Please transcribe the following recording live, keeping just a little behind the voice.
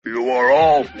You are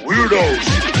all weirdos.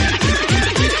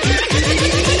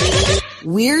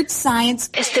 Weird science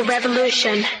is the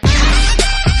revolution.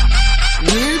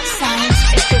 Weird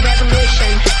science is the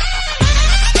revolution.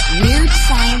 Weird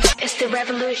science is the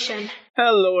revolution.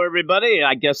 Hello, everybody.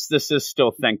 I guess this is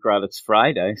still, thank God it's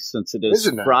Friday. Since it is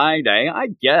Friday, I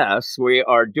guess we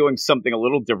are doing something a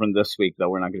little different this week, though.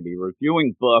 We're not going to be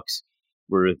reviewing books.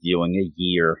 We're reviewing a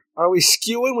year. Are we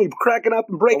skewing? We cracking up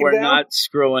and breaking down? We're not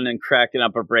screwing and cracking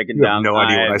up or breaking you down. Have no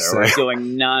idea what I say. We're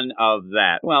doing none of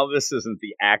that. Well, this isn't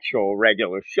the actual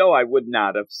regular show. I would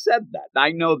not have said that.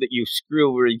 I know that you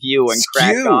screw, review, and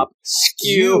crack up.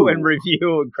 Skew and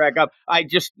review and crack up. I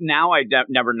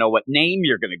never know what name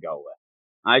you're going to go with.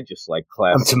 I just like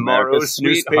classic. Tomorrow's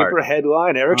newspaper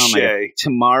headline, Eric Shea.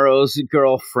 Tomorrow's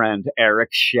girlfriend, Eric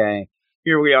Shea.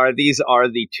 Here we are. These are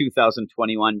the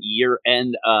 2021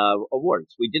 year-end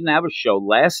awards. We didn't have a show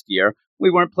last year. We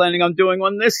weren't planning on doing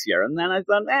one this year. And then I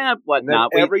thought, what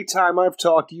not? Every time I've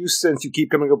talked to you since, you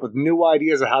keep coming up with new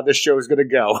ideas of how this show is going to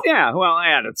go. Yeah, well, I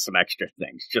added some extra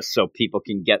things just so people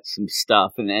can get some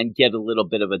stuff and get a little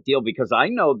bit of a deal. Because I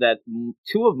know that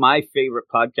two of my favorite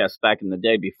podcasts back in the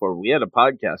day before we had a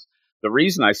podcast, the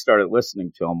reason I started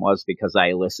listening to them was because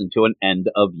I listened to an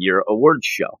end-of-year awards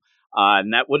show.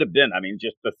 And that would have been,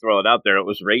 just to throw it out there, it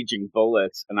was Raging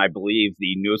Bullets and I believe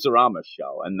the Newsarama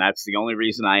show. And that's the only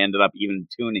reason I ended up even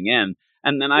tuning in.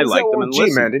 And then I liked them and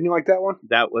listened. G-Man, didn't you like that one?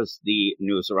 That was the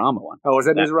Newsarama one. Oh, was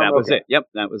that Newsarama? That was it. Yep,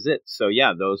 that was it. So,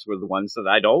 yeah, those were the ones that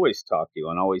I'd always talk to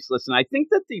and always listen. I think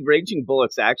that the Raging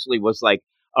Bullets actually was like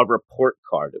a report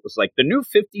card. It was like the new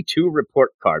 52 report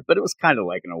card, but it was kind of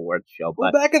like an award show.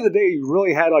 Well, back in the day, you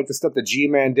really had like the stuff that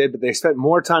G-Man did, but they spent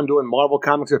more time doing Marvel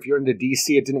comics. If you're into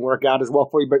DC, it didn't work out as well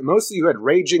for you, but mostly you had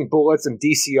Raging Bullets and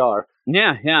DCR.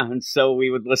 Yeah, and so we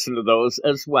would listen to those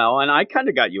as well, and I kind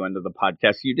of got you into the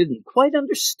podcast. You didn't quite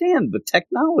understand the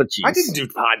technology. I didn't do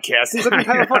podcasts. I didn't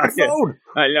have a fucking phone.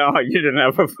 I know, you didn't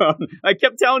have a phone. I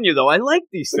kept telling you, though, I like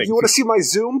these things. You want to see my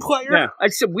Zoom player? Yeah. I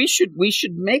said, we should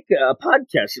make a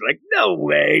podcast. You're like, no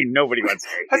way, nobody wants to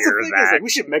hear That's the thing, is like, we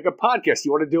should make a podcast.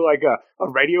 You want to do like a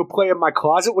radio play in my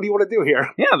closet? What do you want to do here?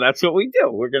 Yeah, that's what we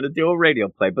do. We're going to do a radio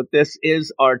play, but this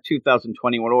is our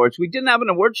 2021 awards. We didn't have an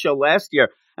award show last year.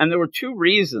 And there were two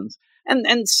reasons.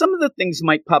 And some of the things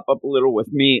might pop up a little with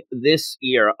me this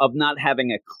year of not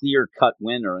having a clear-cut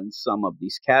winner in some of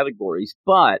these categories.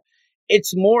 But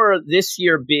it's more this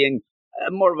year being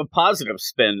more of a positive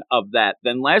spin of that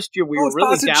than last year. We were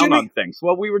really down on things.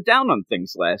 Well, we were down on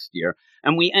things last year.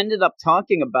 And we ended up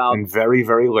talking about... And very,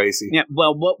 very lazy. Yeah,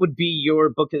 well, what would be your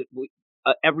book...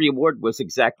 every award was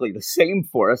exactly the same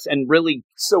for us, and really...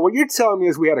 So what you're telling me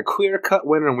is we had a clear-cut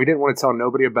winner, and we didn't want to tell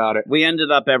nobody about it. We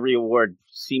ended up, every award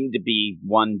seemed to be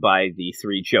won by the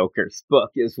Three Jokers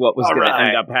book, is what was going to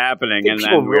end up happening. And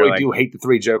people really do hate the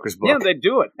Three Jokers book. Yeah, they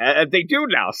do it. They do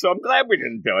now, so I'm glad we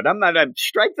didn't do it. I'd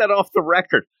strike that off the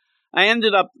record. I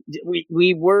ended up...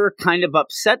 We were kind of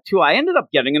upset, too. I ended up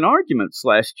getting in arguments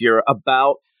last year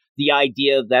about the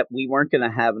idea that we weren't going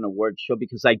to have an award show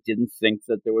because I didn't think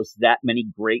that there was that many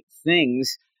great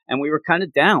things, and we were kind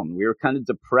of down. We were kind of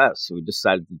depressed. So we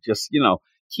decided to just,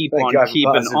 keep on keeping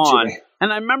on. Jimmy.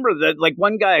 And I remember that, like,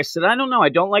 one guy, I said, I don't know, I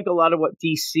don't like a lot of what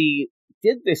DC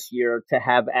did this year to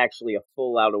have actually a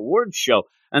full-out award show.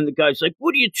 And the guy's like,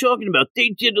 what are you talking about?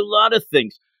 They did a lot of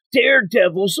things.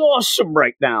 Daredevil's awesome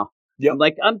right now. Yep. I'm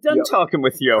like, I'm done talking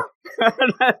with you.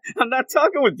 I'm not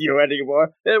talking with you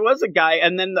anymore. There was a guy,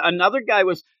 and then another guy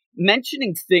was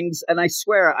mentioning things, and I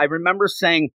swear, I remember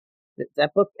saying,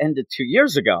 that book ended 2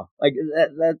 years ago. Like,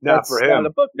 that's not a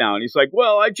book now. And he's like,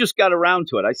 well, I just got around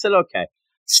to it. I said, okay,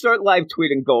 start live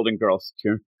tweeting Golden Girls.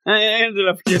 I ended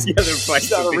up getting the other fight. It's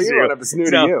not a rerun if it's new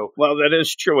to you. Well, that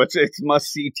is true. It's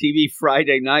must-see TV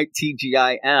Friday night,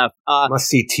 TGIF.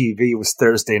 Must-see TV was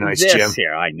Thursday nights, Jim.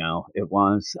 Here, I know, it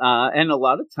was. And a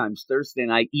lot of times Thursday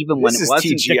night, even when it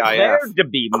wasn't TGIF. Declared to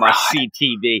be must-see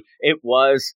TV, it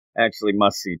was actually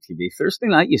must-see TV. Thursday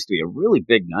night used to be a really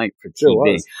big night for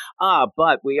TV.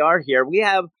 But we are here. We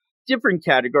have different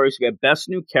categories. We have Best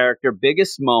New Character,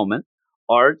 Biggest Moment,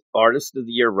 Artist of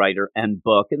the Year, Writer, and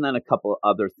Book, and then a couple of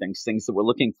other things that we're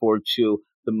looking forward to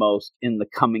the most in the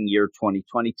coming year,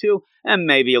 2022, and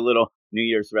maybe a little New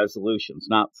Year's resolutions,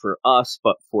 not for us,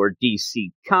 but for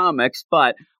DC Comics,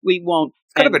 but we won't.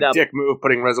 It's kind of a dick move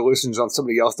putting resolutions on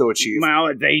somebody else to achieve.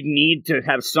 Well, they need to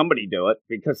have somebody do it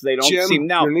because they don't Jim, seem...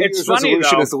 Now, your New Year's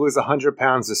resolution is to lose 100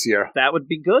 pounds this year. That would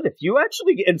be good. If you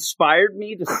actually inspired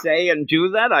me to say and do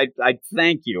that, I'd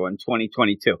thank you in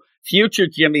 2022. Future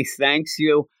Jimmy thanks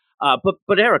you.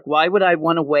 But Eric, why would I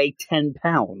want to weigh 10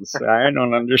 pounds? I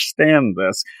don't understand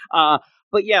this.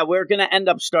 But yeah, we're going to end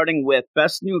up starting with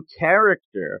Best New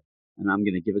Character. And I'm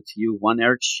going to give it to you, one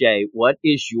Eric Shea. What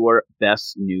is your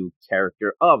best new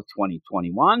character of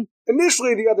 2021?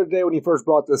 Initially, the other day when you first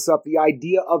brought this up, the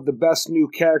idea of the best new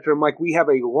character, Mike, we have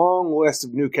a long list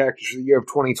of new characters for the year of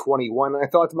 2021. And I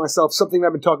thought to myself, something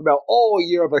I've been talking about all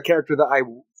year of a character that I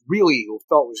really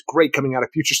thought was great coming out of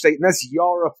Future State, and that's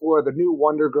Yara Flor, the new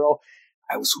Wonder Girl.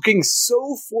 I was looking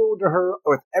so forward to her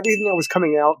with everything that was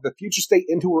coming out, the Future State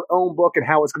into her own book and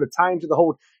how it's going to tie into the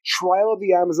whole trial of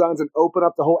the Amazons and open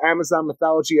up the whole Amazon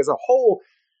mythology as a whole.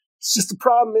 It's just the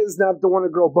problem is now that the Wonder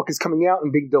Girl book is coming out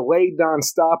and being delayed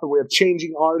nonstop, and we have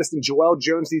changing artists, and Joelle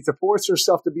Jones needs to force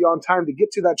herself to be on time to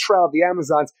get to that trial of the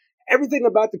Amazons. Everything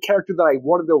about the character that I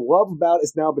wanted to love about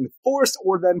has now been forced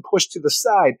or then pushed to the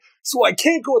side. So I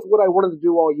can't go with what I wanted to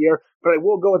do all year, but I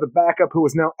will go with the backup who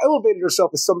has now elevated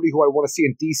herself as somebody who I want to see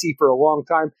in DC for a long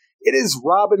time. It is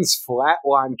Robin's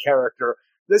Flatline character.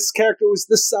 This character was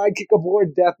the sidekick of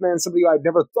Lord Deathman, somebody I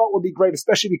never thought would be great,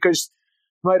 especially because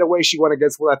right away she went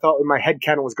against what I thought in my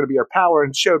headcanon was going to be her power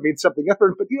and showed me something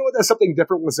different. But you know what? That something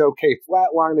different was okay.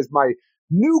 Flatline is my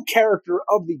new character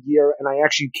of the year, and I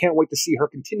actually can't wait to see her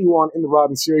continue on in the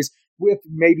Robin series with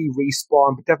maybe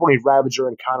Respawn, but definitely Ravager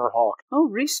and Connor Hawke.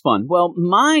 Oh, Respawn. Well,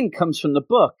 mine comes from the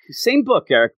book. Same book,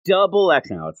 Eric. Double X.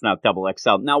 No, it's not Double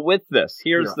XL. Now, with this,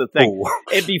 here's the thing.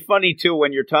 It'd be funny, too,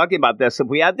 when you're talking about this. If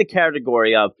we had the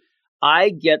category of,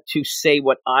 I get to say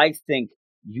what I think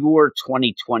your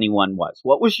 2021 was.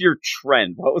 What was your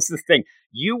trend? What was the thing?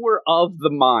 You were of the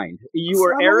mind. You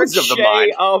were Eric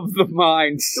Shea of the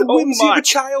mind. So much. A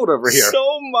child over here.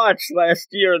 So much last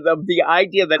year. The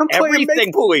idea that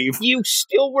everything. You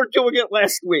still were doing it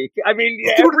last week. I mean,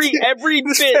 every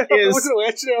bit is. Was it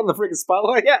last year on the freaking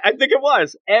spotlight? Yeah, I think it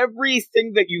was.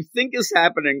 Everything that you think is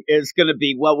happening is going to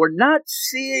be, well, we're not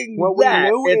seeing that. Well,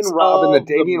 we knew in Robin that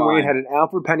Damian Wayne had an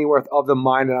Alfred Pennyworth of the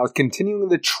mind, and I was continuing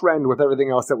the trend with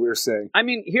everything else that we were saying. I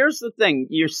mean, here's the thing.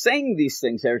 You're saying these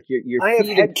things, Eric. I have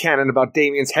headcanon about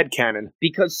Damian's headcanon.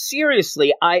 Because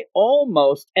seriously, I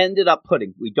almost ended up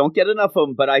putting, we don't get enough of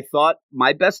them, but I thought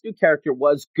my best new character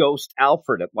was Ghost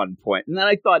Alfred at one point. And then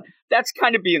I thought, that's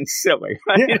kind of being silly.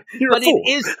 Right? Yeah,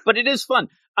 but it is fun.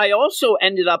 I also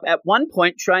ended up at one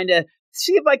point trying to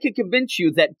see if I could convince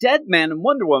you that Deadman and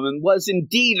Wonder Woman was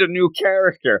indeed a new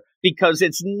character, because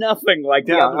it's nothing like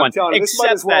the other one. This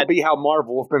might as well be how Marv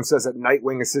Wolfman says that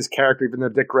Nightwing is his character, even though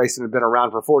Dick Grayson had been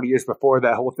around for 40 years before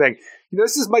that whole thing. You know,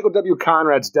 this is Michael W.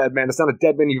 Conrad's Deadman. It's not a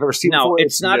Deadman you've ever seen before. No,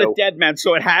 it's not a Deadman,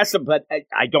 so it has to, but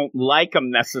I don't like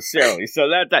him necessarily. So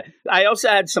that I also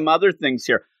had some other things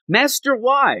here. Master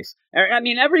Wise. I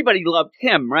mean, everybody loved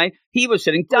him, right? He was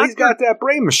sitting. He's got that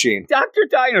brain machine. Dr.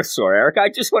 Dinosaur, Eric. I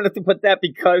just wanted to put that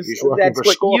because that's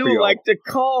what Scorpio. You like to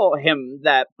call him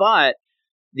that. But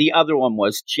the other one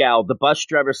was Chow, the bus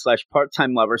driver /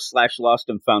 part-time lover / lost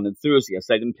and found enthusiast.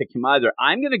 I didn't pick him either.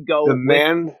 I'm going to go the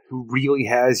man who really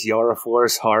has Yara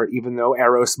Flor's heart, even though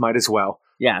Eros might as well.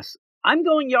 Yes. I'm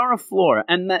going Yara Flor.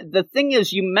 And the thing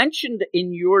is, you mentioned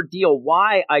in your deal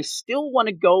why I still want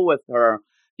to go with her.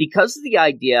 Because of the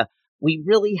idea, we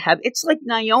really have, it's like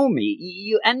Naomi.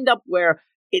 You end up where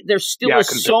there still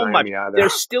is so much. There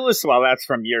still is, well, that's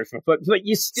from years before, but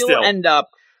you still end up,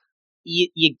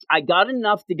 I got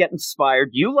enough to get inspired.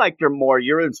 You liked her more.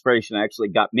 Your inspiration actually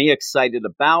got me excited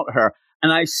about her.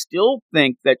 And I still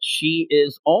think that she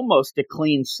is almost a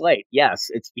clean slate. Yes,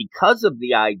 it's because of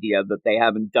the idea that they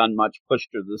haven't done much, pushed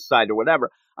her to the side or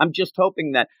whatever. I'm just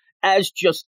hoping that as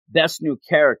just best new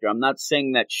character, I'm not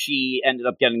saying that she ended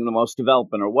up getting the most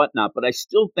development or whatnot, but I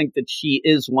still think that she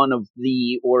is one of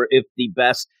the, or if the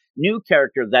best new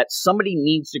character that somebody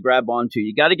needs to grab onto.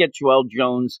 You got to get Joelle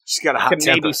Jones. She's got a hot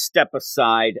temper. Maybe step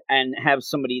aside and have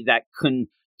somebody that can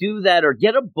do that, or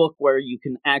get a book where you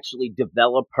can actually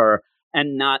develop her.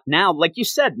 And not now, like you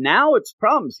said, now it's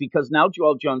problems because now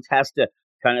Joelle Jones has to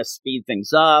kind of speed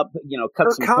things up, cut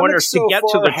her some corners to get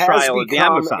to the trial of the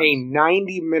Amazon. A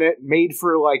 90-minute made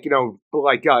for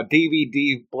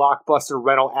DVD blockbuster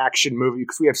rental action movie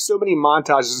because we have so many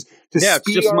montages to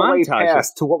speed our way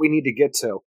past to what we need to get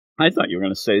to. I thought you were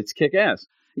going to say it's kick-ass.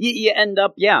 You end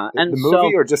up, and the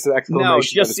movie or just the exclamation? No,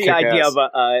 just the idea of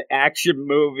an action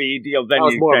movie deal. Then that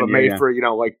was more of a made for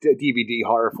DVD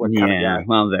horror flick kind of guy.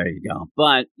 Well, there you go.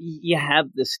 But you have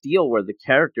this deal where the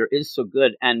character is so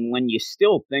good, and when you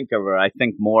still think of her, I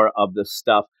think more of the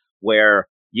stuff where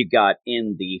you got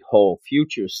in the whole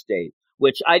Future State,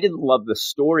 which I didn't love the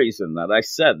stories in that. I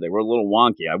said they were a little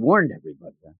wonky. I warned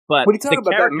everybody. But what are you talking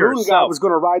about? That moon god was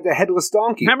going to ride the headless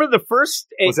donkey. Remember the first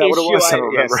issue? That what it was? I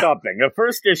don't remember. Something. The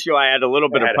first issue I had a little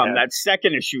bit of problem. That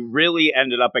second issue really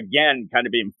ended up again kind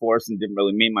of being forced and didn't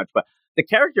really mean much. But the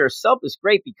character herself is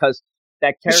great because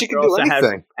that She character can do also has,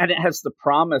 anything. and it has the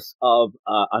promise of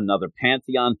another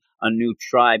pantheon, a new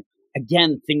tribe.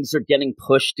 Again, things are getting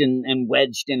pushed and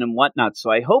wedged in and whatnot. So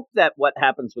I hope that what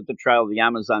happens with the Trial of the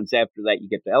Amazons after that, you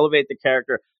get to elevate the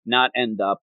character, not end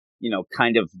up,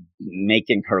 kind of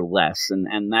making her less.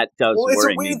 And that does Well, it's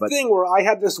worry a weird me. But thing where I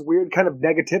had this weird kind of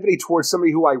negativity towards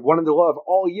somebody who I wanted to love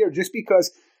all year just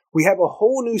because we have a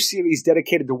whole new series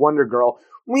dedicated to Wonder Girl.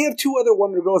 We have two other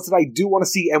Wonder Girls that I do want to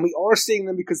see, and we are seeing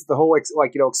them because of the whole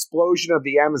explosion of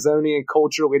the Amazonian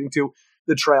culture leading to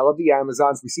the Trail of the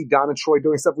Amazons. We see Donna Troy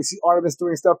doing stuff. We see Artemis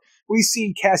doing stuff. We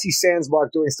see Cassie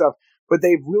Sandsmark doing stuff. But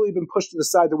they've really been pushed to the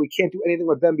side that we can't do anything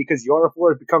with them because Yara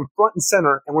Flor has become front and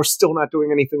center, and we're still not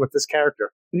doing anything with this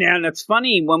character. yeah, and it's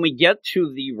funny, when we get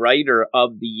to the writer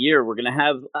of the year, we're going to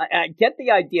have, I get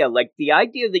the idea, like the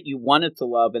idea that you wanted to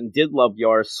love and did love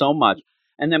Yara so much.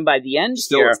 And then by the end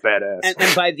Still, here, it's badass.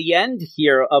 and by the end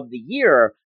here of the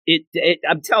year,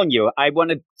 I'm telling you, I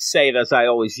want to say it as I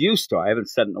always used to. I haven't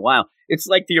said it in a while. It's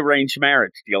like the arranged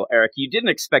marriage deal, Eric. You didn't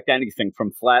expect anything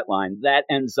from Flatline. That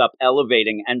ends up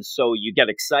elevating, and so you get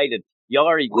excited.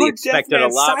 Yara, we expected a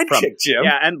lot from. Jim.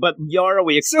 Yeah, but Yara,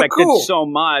 we So expected cool. so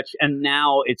much, and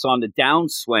now it's on the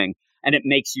downswing, and it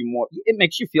makes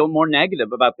you feel more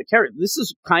negative about the character. This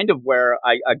is kind of where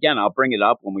I'll bring it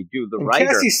up when we do the And writer.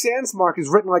 Cassie Sandsmark is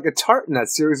written like a tart in that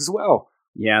series as well.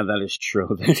 Yeah, that is true.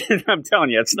 I'm telling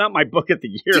you, it's not my book of the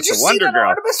year. Did It's you a see Wonder that, Girl.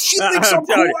 Artemis? She thinks I'm I'm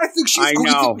telling cool. you, I think she's I cool.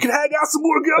 You know. think we can hang out some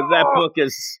more? Go. That book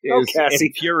is Cassie.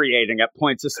 infuriating at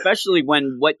points, especially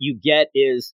when what you get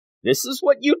is, this is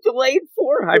what you delayed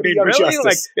for? I mean, Young really?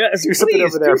 Justice. Yes, Do something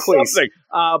over there, please. Something.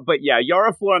 But yeah,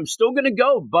 Yara Flor, I'm still going to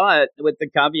go, but with the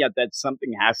caveat that something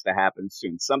has to happen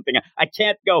soon. I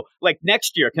can't go, like,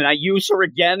 next year, can I use her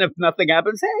again if nothing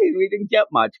happens? Hey, we didn't get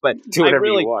much, but Do whatever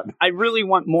you want. I really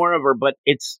want more of her, but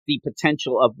it's the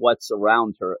potential of what's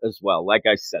around her as well. Like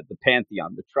I said, the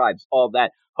Pantheon, the tribes, all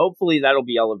that. Hopefully that'll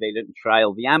be elevated in Trial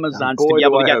of the Amazons to Boy, be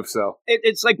able do to I get. hope so.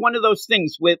 It's like one of those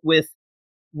things with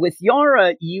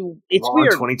Yara, it's Long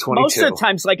weird. 2022. Most of the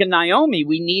times, like in Naomi,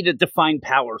 we need a defined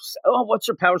power set. Oh, what's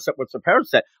her power set? What's her power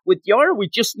set? With Yara, we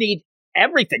just need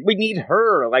everything. We need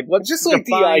her. Like, what's Just like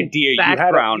the defined idea,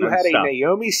 background you had and a stuff.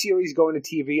 Naomi series going to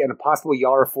TV and a possible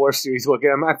Yara Flor series looking.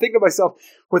 I'm thinking to myself,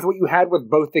 with what you had with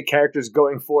both the characters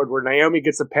going forward, where Naomi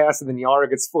gets a pass and then Yara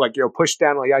gets pushed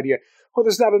down on the idea, oh,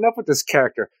 there's not enough with this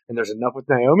character, and there's enough with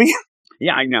Naomi.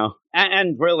 Yeah, I know.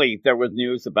 And really, there was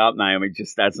news about Naomi,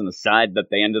 just as an aside, that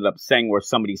they ended up saying where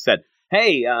somebody said,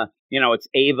 hey, it's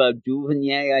Ava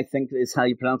DuVernay, I think is how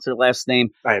you pronounce her last name.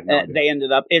 I have no idea. They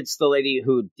ended up, it's the lady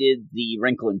who did the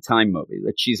Wrinkle in Time movie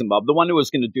that she's involved. The one who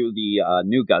was going to do the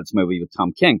New Gods movie with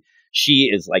Tom King. She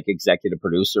is like executive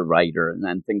producer, writer,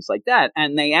 and things like that.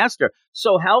 And they asked her,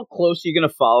 so how close are you going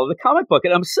to follow the comic book?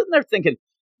 And I'm sitting there thinking,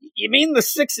 you mean the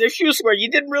 6 issues where you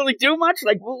didn't really do much?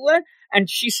 Like, what? And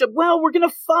she said, well, we're going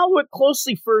to follow it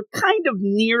closely for kind of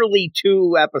nearly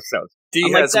 2 episodes. D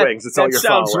I'm like, has wings. That's all that you're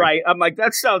sounds following. right. I'm like,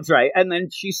 that sounds right. And then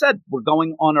she said, we're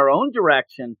going on our own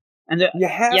direction. And You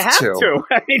have to. to.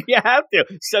 I mean, you have to.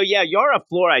 So, yeah, Yara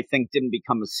Flor, I think, didn't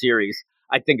become a series.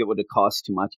 I think it would have cost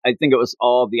too much. I think it was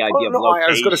all the idea of locations.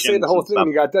 I was going to say the whole and thing stuff.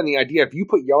 when you got done. The idea, if you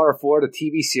put Yara Flor a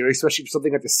TV series, especially for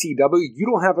something like the CW, you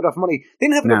don't have enough money. They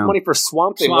didn't have enough No. money for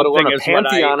Swamp Thing, Swamp let alone Thing a is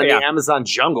what Pantheon in yeah. the Amazon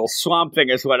jungle. Swamp Thing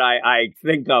is what I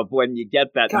think of when you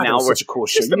get that. God, now that was we're such a cool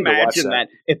show. just You need to watch imagine that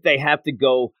if they have to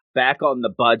go back on the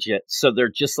budget, so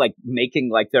they're just like making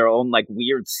like their own like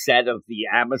weird set of the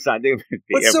Amazon. But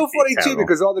it's so funny too,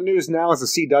 because all the news now is the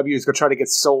CW is going to try to get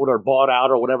sold or bought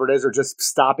out or whatever it is, or just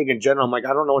stopping in general. I'm like,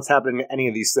 I don't know what's happening to any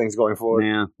of these things going forward.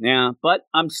 Yeah. But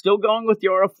I'm still going with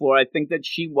Yara Flor. I think that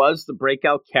she was the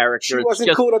breakout character. She It's wasn't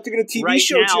just cool enough to get a TV right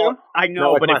show, now, Jim. I know,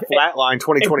 Not like but my if, Flatline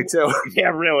 2022. yeah,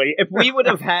 really. If we would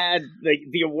have had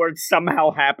the awards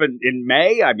somehow happen in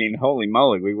May, I mean, holy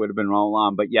moly, we would have been rolling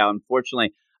on. But yeah,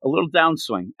 unfortunately, a little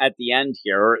downswing at the end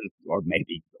here, or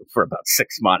maybe for about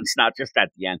 6 months, not just at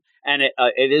the end. And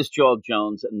it is Joel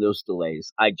Jones and those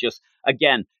delays.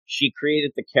 Again, she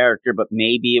created the character, but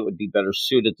maybe it would be better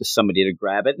suited to somebody to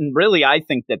grab it. And really, I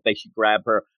think that they should grab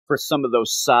her for some of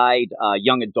those side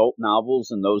young adult novels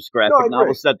and those graphic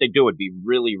novels that they do would be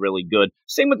really, really good.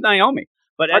 Same with Naomi.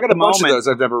 But I at got the a bunch moment, of those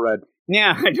I've never read.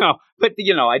 yeah, I know. But,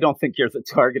 I don't think you're the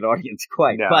target audience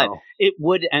quite. No. But it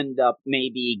would end up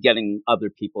maybe getting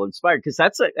other people inspired, because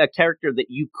that's a character that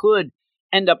you could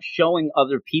end up showing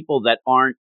other people that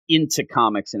aren't into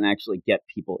comics and actually get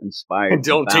people inspired. And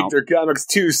don't take their comics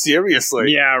too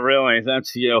seriously. Yeah, really.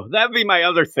 That's That'd be my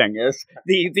other thing, is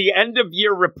the end of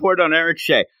year report on Eric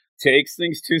Shea. Takes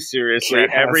things too seriously.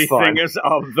 Can't have Everything fun. is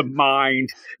of the mind.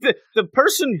 The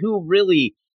person who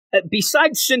really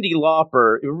besides Cyndi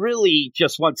Lauper, who really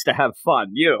just wants to have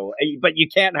fun, but you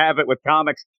can't have it with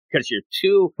comics because you're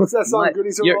too. What's that song?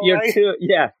 Goodies are all you're right? too,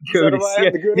 yeah, Goodies.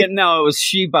 Yeah, no, it was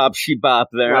She Bop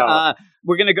there. Oh.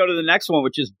 We're going to go to the next one,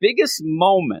 which is biggest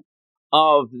moment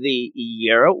of the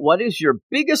year. What is your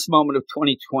biggest moment of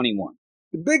 2021?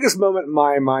 The biggest moment in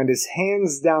my mind is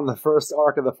hands down the first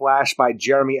arc of The Flash by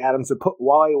Jeremy Adams that put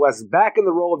Wally West back in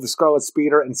the role of the Scarlet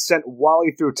Speeder and sent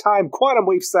Wally through time, Quantum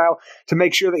Wave style, to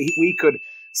make sure that we could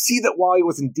see that Wally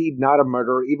was indeed not a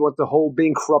murderer, even with the whole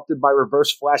being corrupted by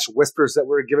Reverse Flash whispers that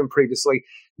were given previously.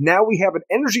 Now we have an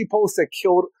energy pulse that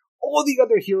killed all the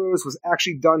other heroes, was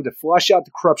actually done to flush out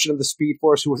the corruption of the Speed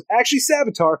Force, who was actually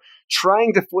Savitar,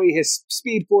 trying to flee his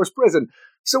Speed Force prison.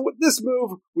 So with this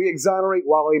move, we exonerate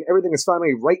Wally, and everything is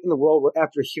finally right in the world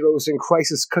after Heroes in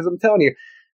Crisis, because I'm telling you,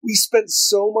 we spent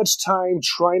so much time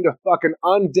trying to fucking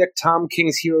undick Tom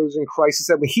King's Heroes in Crisis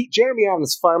that Jeremy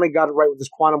Adams finally got it right with this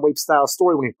Quantum Wave style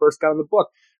story when he first got in the book.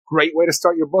 Great way to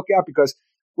start your book out, because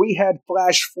we had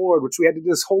Flash Forward, which we had to do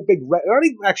this whole big...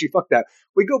 fuck that.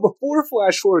 We go before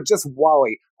Flash Forward, just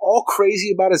Wally, all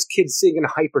crazy about his kids seeing in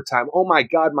hyper time. Oh my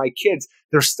god, my kids,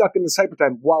 they're stuck in this hyper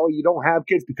time. Wally, you don't have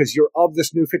kids because you're of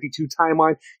this New 52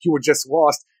 timeline. You were just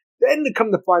lost. Then to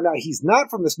come to find out he's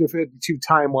not from this New 52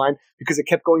 timeline because it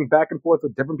kept going back and forth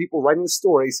with different people writing the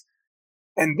stories.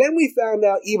 And then we found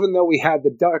out, even though we had the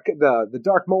dark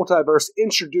multiverse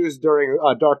introduced during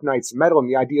Dark Knight's Metal, and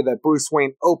the idea that Bruce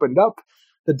Wayne opened up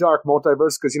the dark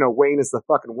multiverse because, Wayne is the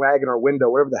fucking wag in our window,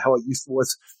 whatever the hell it used to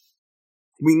was.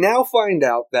 We now find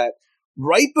out that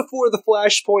right before the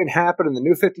Flashpoint happened and the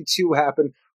New 52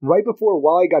 happened, right before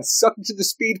Wally got sucked into the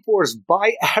Speed Force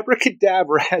by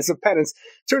Abracadabra as a penance,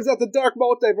 turns out the dark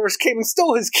multiverse came and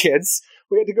stole his kids.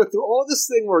 We had to go through all this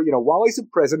thing where, Wally's in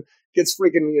prison, gets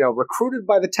freaking, recruited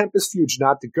by the Tempest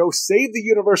Fuginaut to go save the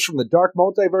universe from the dark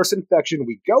multiverse infection.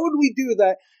 We go and we do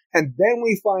that, and then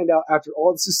we find out after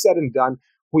all this is said and done,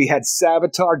 we had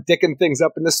Savitar dicking things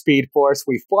up in the Speed Force.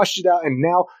 We flushed it out, and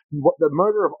now the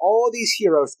murder of all of these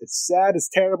heroes, it's sad, it's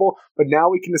terrible, but now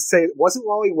we can just say it wasn't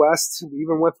Wally West,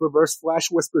 even with Reverse Flash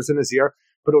whispers in his ear,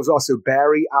 but it was also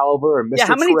Barry, Oliver, and Mr. Yeah,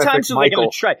 how many Terrific times are Michael. they going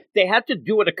to try? They had to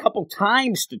do it a couple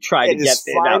times to try to get it It is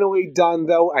finally done,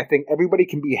 though. I think everybody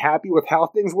can be happy with how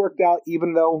things worked out,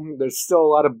 even though there's still a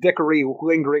lot of dickery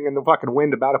lingering in the fucking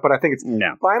wind about it. But I think it's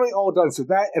finally all done. So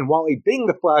that, and Wally being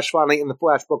the Flash finally in the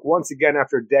Flash book once again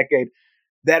after a decade,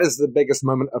 that is the biggest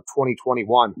moment of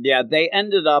 2021. Yeah, they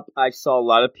ended up, I saw a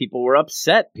lot of people were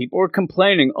upset. People were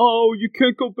complaining, oh, you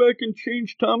can't go back and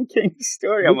change Tom King's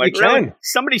story. I'm like, really?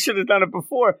 Somebody should have done it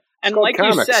before. And like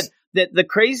comics. You said, the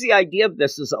crazy idea of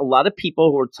this is a lot of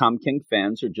people who are Tom King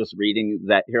fans or just reading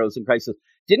that Heroes in Crisis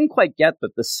didn't quite get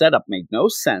that the setup made no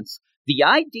sense. The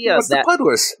idea that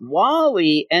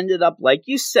Wally ended up, like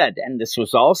you said, and this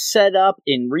was all set up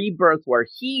in Rebirth where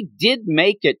he did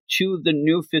make it to the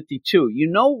New 52. You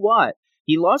know what?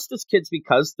 He lost his kids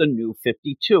because the New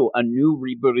 52, a new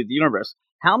reboot of the universe.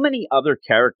 How many other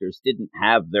characters didn't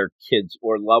have their kids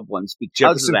or loved ones because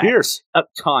Jefferson of that? Pierce.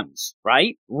 Tons,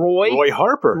 right? Roy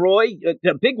Harper.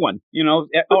 The big one,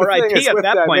 R.I.P. at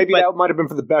that point. Maybe that might have been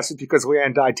for the best because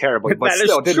Leanne died terribly, but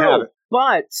still didn't have it.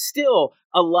 But still,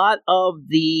 a lot of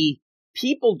the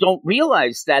people don't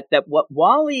realize that what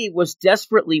Wally was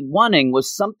desperately wanting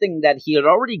was something that he had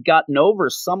already gotten over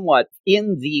somewhat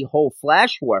in the whole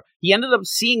Flash War. He ended up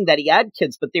seeing that he had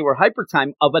kids, but they were hyper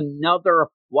time of another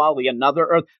Wally, another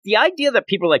Earth. The idea that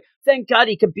people are like, thank God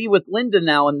he could be with Linda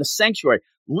now in the Sanctuary.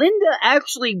 Linda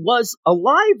actually was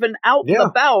alive and out and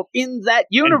about in that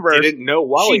universe. And didn't know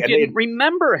Wally. She didn't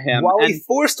remember him. Wally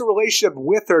forced a relationship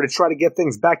with her to try to get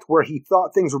things back to where he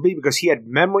thought things would be because he had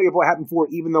memory of what happened before,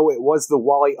 even though it was the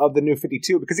Wally of the New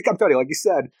 52. Because it kept, like you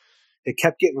said, it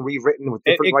kept getting rewritten with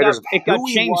different writers. It got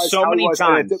changed so many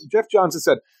times. Jeff Johns has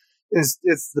said,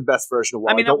 it's the best version of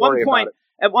Wally. I mean, Don't worry about it.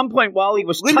 At one point, Wally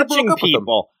was touching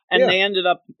people, and they ended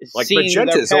up seeing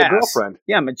Magenta's their past. Old girlfriend.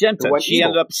 Yeah, Magenta. She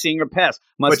ended up seeing her past.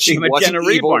 Must be Magenta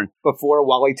Reborn. Before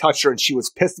Wally touched her, and she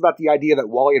was pissed about the idea that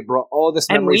Wally had brought all this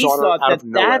memories on her out of nowhere. And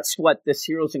we thought that that's what this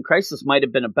Heroes in Crisis might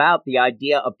have been about, the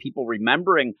idea of people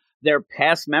remembering their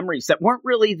past memories that weren't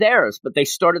really theirs, but they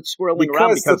started swirling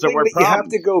around because there were problems. You have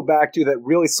to go back to that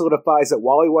really solidifies that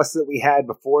Wally West that we had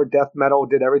before Death Metal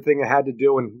did everything it had to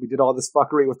do, and we did all this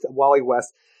fuckery with Wally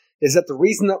West, is that the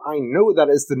reason that I know that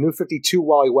is the New 52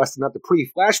 Wally West and not the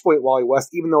pre-Flashpoint Wally West,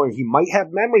 even though he might have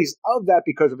memories of that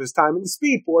because of his time in the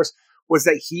Speed Force, was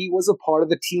that he was a part of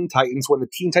the Teen Titans when the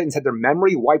Teen Titans had their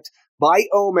memory wiped by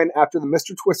Omen after the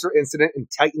Mr. Twister incident in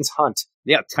Titans Hunt.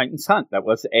 Yeah, Titans Hunt. That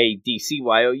was a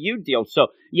DCYOU deal. So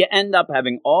you end up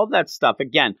having all that stuff.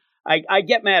 Again, I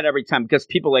get mad every time because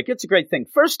people are like, it's a great thing.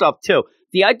 First off, too,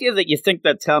 the idea that you think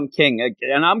that Tom King,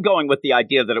 and I'm going with the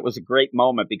idea that it was a great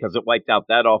moment because it wiped out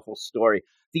that awful story.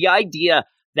 The idea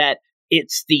that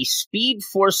it's the Speed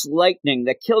Force lightning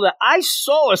that killed it. I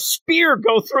saw a spear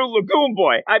go through Lagoon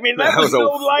Boy. I mean, that was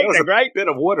no lightning, right? Bit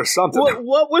of wood or something.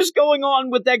 What was going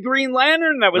on with that Green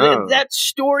Lantern? That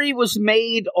story was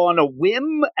made on a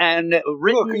whim and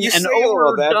written and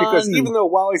overdone. That because even though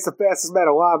Wally's the fastest man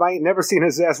alive, I ain't never seen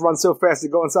his ass run so fast to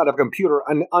go inside of a computer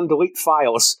and undelete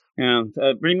files. Yeah.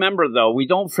 Remember, though, we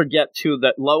don't forget, too,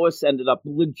 that Lois ended up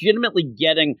legitimately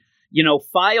getting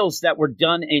files that were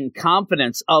done in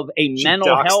confidence of a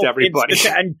mental health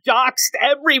institute and doxed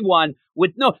everyone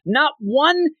with not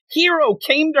one hero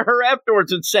came to her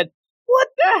afterwards and said, what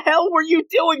the hell were you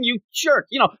doing, you jerk?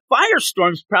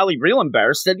 Firestorm's probably real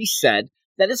embarrassed that he said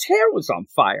that his hair was on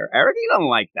fire. Eric, he doesn't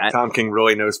like that. Tom King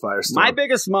really knows Firestorm. My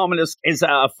biggest moment is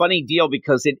a funny deal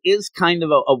because it is kind of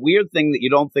a weird thing that you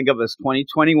don't think of as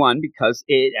 2021 because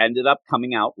it ended up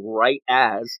coming out right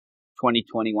as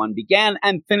 2021 began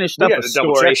and finished up a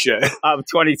story of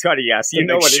 2020. Yes, you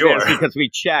know what it is because we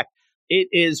checked. It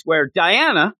is where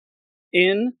Diana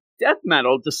in Death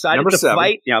Metal decided to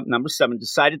fight. Yeah, number 7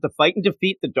 decided to fight and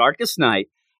defeat the Darkest Night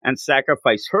and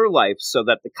sacrifice her life so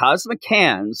that the Cosmic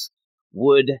Hands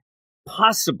would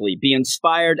possibly be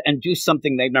inspired and do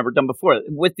something they've never done before.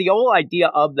 With the whole idea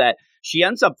of that, she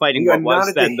ends up fighting what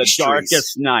was then the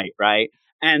Darkest Night, right?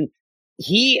 And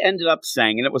he ended up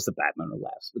saying, and it was the Batman who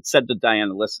laughs, but said to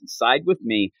Diana, listen, side with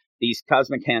me. These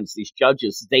Cosmic Hands, these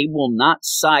judges, they will not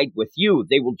side with you.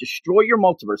 They will destroy your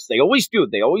multiverse. They always do.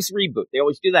 They always reboot. They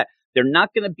always do that. They're not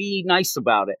going to be nice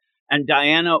about it. And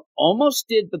Diana almost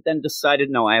did, but then decided,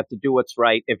 no, I have to do what's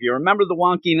right. If you remember the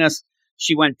wonkiness,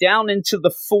 she went down into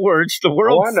the forge, the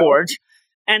World Forge,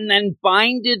 and then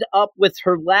binded up with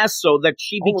her lasso that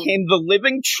she became the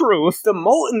living truth. The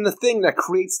molten the thing that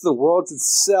creates the worlds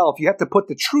itself. You have to put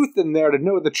the truth in there to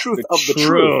know the truth of the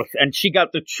truth. And she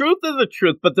got the truth of the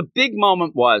truth. But the big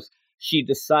moment was she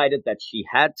decided that she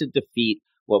had to defeat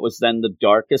what was then the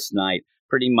Darkest Night.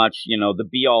 Pretty much, the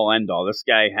be-all, end-all. This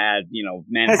guy had,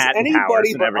 Manhattan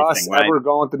powers and everything, us ever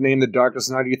gone to name the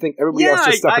Darkest Night? Do you think everybody else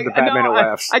just stuck with the Batman who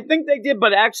laughs? I think they did,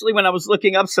 but actually when I was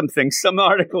looking up some things, some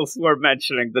articles were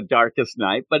mentioning the Darkest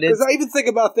Night. Because I even think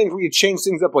about things where you change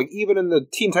things up, like even in the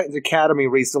Teen Titans Academy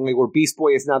recently, where Beast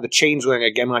Boy is now the Changeling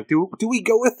again. Like, do we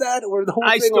go with that? Or the whole thing?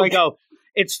 I still go.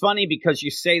 It's funny because you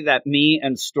say that me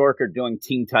and Stork are doing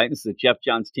Teen Titans, the Jeff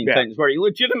Johns Teen Titans, where he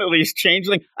legitimately is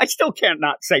Changeling. I still can't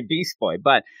not say Beast Boy,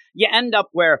 but you end up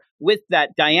where with that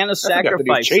Diana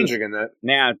sacrifices. Changing in that.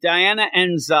 Now Diana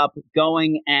ends up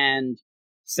going and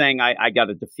saying, "I got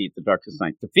to defeat the Darkest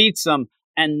Night." Defeats him,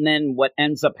 and then what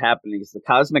ends up happening is the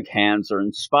Cosmic Hands are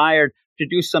inspired to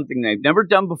do something they've never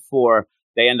done before.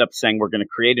 They end up saying, "We're going to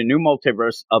create a new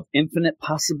multiverse of infinite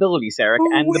possibilities, Eric."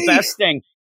 And the best thing.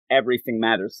 Everything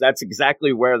matters. That's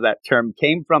exactly where that term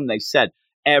came from. They said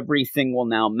everything will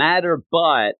now matter,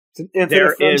 but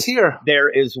there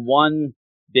is one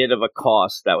bit of a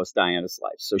cost. That was Diana's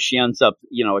life. So she ends up,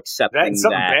 accepting that.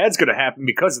 Something bad's going to happen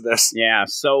because of this. Yeah.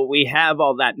 So we have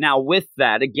all that. Now with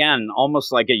that, again,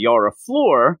 almost like a Yara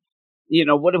Floor,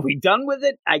 what have we done with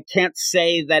it? I can't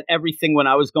say that everything when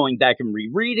I was going back and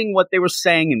rereading what they were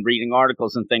saying and reading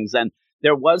articles and things, and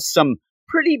there was some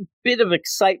pretty bit of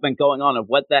excitement going on of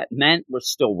what that meant. We're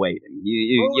still waiting.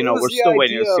 We're still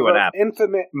waiting to see what happens.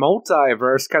 Infinite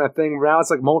multiverse kind of thing. Now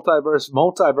it's like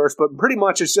multiverse, but pretty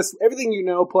much it's just everything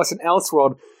plus an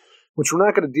Elseworld, which we're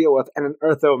not going to deal with, and an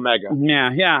Earth Omega.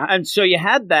 Yeah. And so you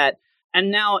had that, and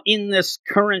now in this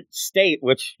current state,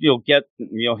 which you'll hear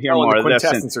more of this. The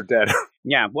quintessence are dead.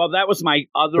 Yeah, well, that was my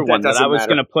other one that I was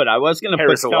going to put. I was going to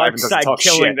put Darkseid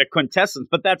killing the quintessence,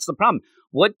 but that's the problem.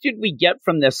 What did we get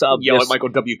from this? Yell at Michael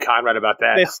W. Conrad about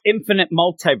that. This infinite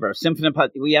multiverse,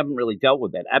 we haven't really dealt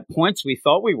with it. At points, we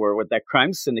thought we were with that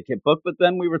Crime Syndicate book, but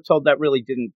then we were told that really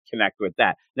didn't connect with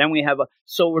that. Then we have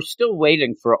so we're still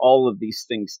waiting for all of these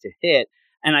things to hit.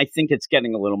 And I think it's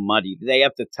getting a little muddy. They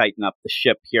have to tighten up the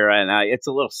ship here, and it's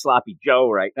a little sloppy Joe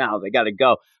right now. They got to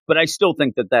go. But I still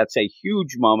think that that's a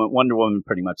huge moment. Wonder Woman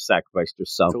pretty much sacrificed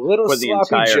herself for the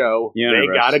entire Joe. Universe.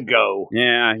 They got to go.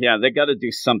 Yeah. They got to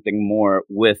do something more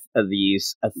with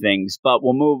these things. But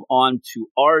we'll move on to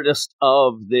Artist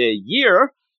of the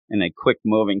Year in a quick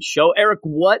moving show. Eric,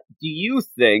 what do you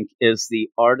think is the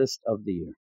Artist of the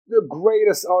Year? The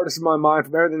greatest artist in my mind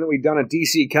from everything that we've done at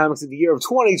DC Comics in the year of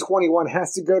 2021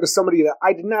 has to go to somebody that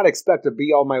I did not expect to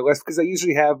be on my list because I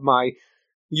usually have my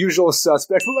usual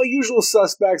suspects. But my usual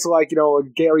suspects like, a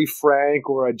Gary Frank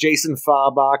or a Jason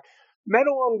Fabok. Men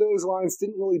along those lines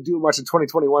didn't really do much in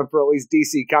 2021 for at least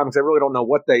DC Comics. I really don't know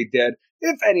what they did,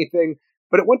 if anything.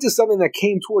 But it went to something that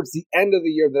came towards the end of the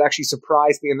year that actually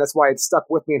surprised me, and that's why it stuck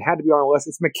with me and had to be on the list.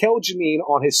 It's Mikhail Janin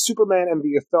on his Superman and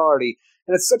the Authority.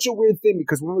 And it's such a weird thing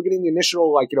because when we were getting the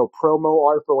initial, promo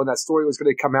art for when that story was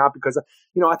going to come out, because,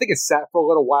 I think it sat for a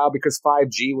little while because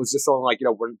 5G was just on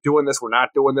we're doing this, we're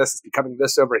not doing this, it's becoming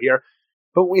this over here.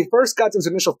 But when we first got this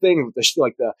initial thing with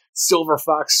the Silver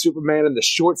Fox Superman and the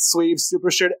short sleeve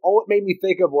super shirt, all it made me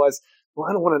think of was, well,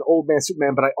 I don't want an old man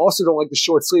Superman, but I also don't like the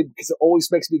short sleeve because it always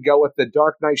makes me go with the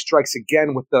Dark Knight Strikes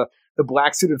Again with the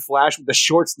black suited Flash with the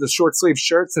short sleeve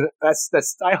shirts. And that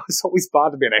style has always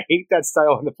bothered me, and I hate that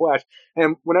style in the Flash.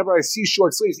 And whenever I see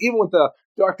short sleeves, even with the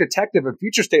Dark Detective and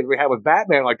Future State we had with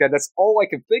Batman like that, that's all I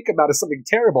can think about is something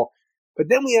terrible. But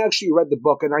then we actually read the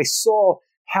book, and I saw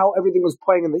how everything was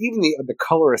playing, and even the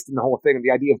colorist and the whole thing, and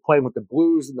the idea of playing with the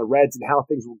blues and the reds and how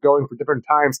things were going for different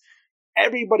times.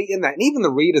 Everybody in that, and even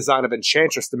the redesign of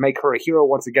Enchantress to make her a hero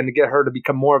once again, to get her to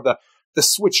become more of the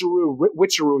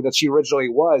witcheroo that she originally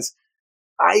was.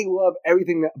 I love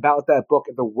everything about that book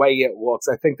and the way it looks.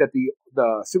 I think that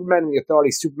the Superman and the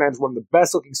Authority Superman is one of the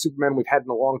best looking Supermen we've had in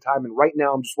a long time, and right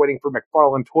now I'm just waiting for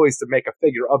McFarlane Toys to make a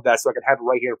figure of that so I can have it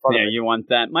right here in front of me. Yeah, you want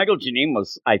that. Michael Janin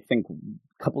was, I think,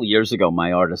 a couple of years ago,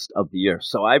 my Artist of the Year,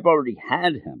 so I've already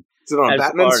had him Is it on as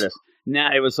Batman's? artist.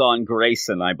 Nah, it was on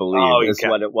Grayson, I believe, is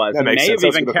what it was. That It makes may sense. have That's a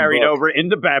even different carried book. over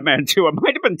into Batman 2. It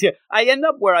might have been. I end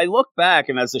up where I look back,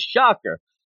 and as a shocker,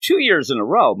 2 years in a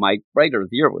row, my Writer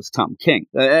of the Year was Tom King.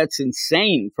 That's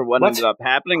insane for what ended up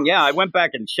happening. Yeah, I went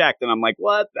back and checked, and I'm like,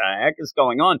 what the heck is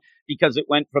going on? Because it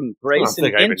went from Grayson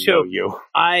into...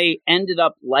 I ended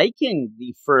up liking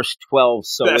the first 12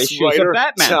 Best issues writer, of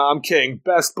Batman. Tom King.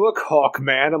 Best book,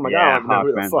 Hawkman. I'm like, I don't know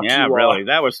who the fuck yeah, you really. are.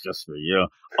 That was just for you.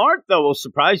 Art, though, will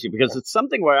surprise you because it's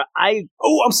something where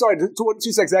Oh, I'm sorry.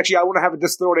 2 seconds. Actually, I want to have it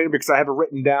just throw it in because I have it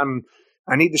written down.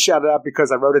 I need to shout it out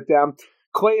because I wrote it down.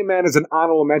 Clayman is an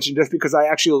honorable mention just because I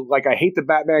actually, I hate the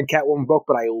Batman Catwoman book,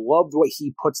 but I loved what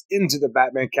he puts into the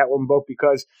Batman Catwoman book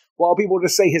because while people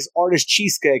just say his art is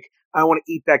cheesecake, I want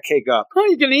to eat that cake up. Oh,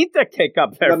 you can eat that cake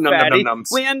up there, fatty. Num.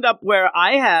 We end up where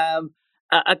I have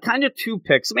a kind of 2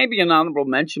 picks, maybe an honorable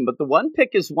mention, but the one pick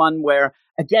is one where,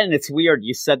 again, it's weird.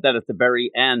 You said that at the very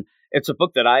end. It's a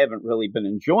book that I haven't really been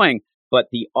enjoying, but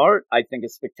the art, I think,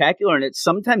 is spectacular. And it's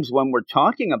sometimes when we're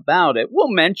talking about it,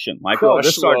 we'll mention,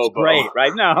 this art's great,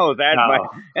 right? No,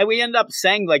 and we end up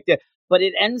saying like that, but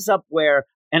it ends up where,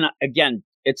 and again,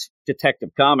 it's Detective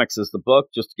Comics is the book,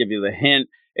 just to give you the hint.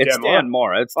 It's Dan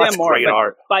Mora. It's Dan Mora. Great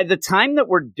art. By the time that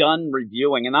we're done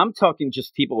reviewing, and I'm talking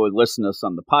just people who listen to us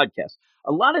on the podcast,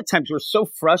 a lot of times we're so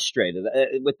frustrated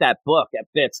with that book at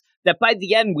bits that by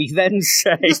the end we then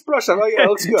say, just brush it. Oh, yeah, it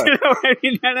looks good. You know what I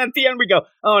mean? And at the end we go,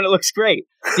 oh, and it looks great.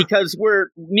 Because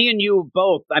me and you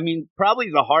both, probably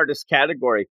the hardest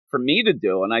category for me to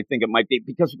do, and I think it might be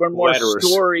because we're more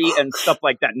story and stuff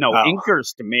like that. No,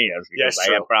 inkers to me is because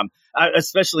I have problem.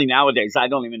 Especially nowadays, I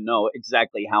don't even know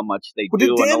exactly how much they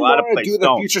do, and a lot of places do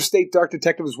the Future State Dark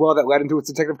Detective as well that led into its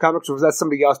Detective Comics, or was that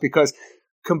somebody else? Because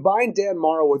combine Dan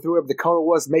Morrow with whoever the color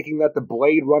was, making that the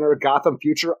Blade Runner Gotham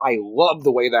Future, I love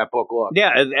the way that book looked.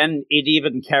 Yeah, and it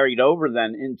even carried over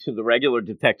then into the regular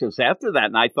detectives after that,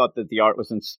 and I thought that the art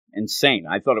was insane.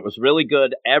 I thought it was really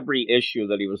good. Every issue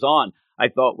that he was on, I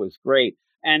thought was great.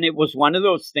 And it was one of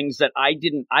those things that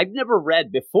I've never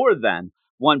read before then,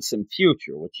 Once and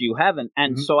Future, which you haven't.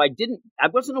 And so I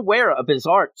wasn't aware of his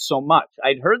art so much.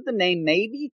 I'd heard the name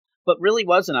maybe, but really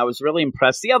wasn't. I was really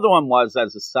impressed. The other one was,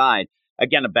 as a side,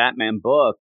 again, a Batman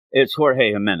book. It's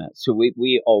Jorge Jimenez, who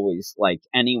we always like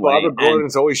anyway. Barbara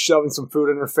Gordon's always shoving some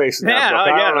food in her face.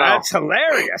 That's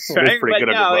hilarious, right? But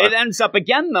no, it ends up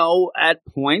again, though, at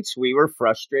points we were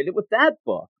frustrated with that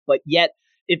book. But yet,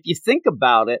 if you think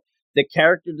about it, the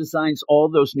character designs, all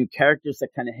those new characters that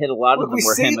kind of hit, a lot of them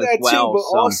were him as well. Too,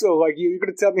 but also, you're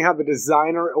going to tell me how the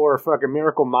designer or fucking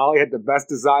Miracle Molly had the best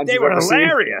designs they were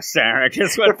hilarious, Eric.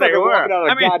 That's what they were. Walking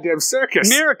out of a goddamn circus.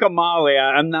 Miracle Molly,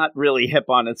 I'm not really hip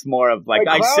on. It's more of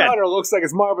I said. Hunter looks like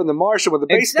it's Marvin the Martian with a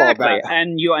baseball bat.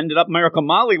 And you ended up, Miracle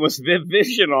Molly was Viv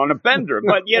Vision on a bender,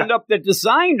 but you end up the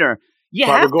designer. You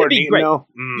have to be great.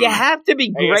 You have to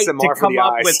be great to come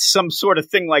up with some sort of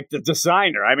thing like the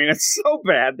designer. It's so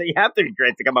bad that you have to be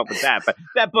great to come up with that. But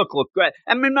that book looked great.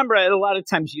 And remember, a lot of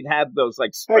times you'd have those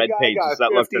spread pages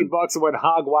that looked $15 and went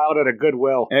hog wild at a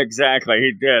Goodwill. Exactly,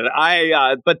 he did.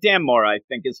 But Dan Mora, I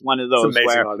think, is one of those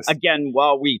where, again,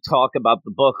 while we talk about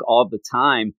the book all the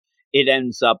time, it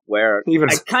ends up where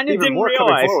I kind of didn't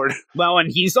realize. Well,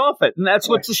 and he's off it, and that's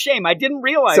what's a shame. I didn't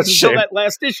realize until that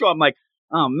last issue. I'm like,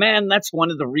 oh, man, that's one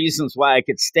of the reasons why I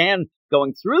could stand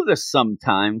going through this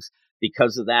sometimes,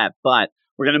 because of that. But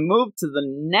we're going to move to the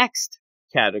next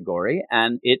category,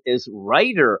 and it is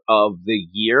Writer of the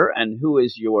Year. And who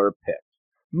is your pick?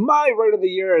 My Writer of the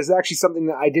Year is actually something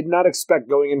that I did not expect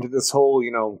going into this whole,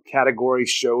 category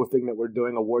show thing that we're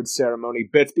doing, award ceremony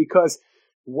bits, because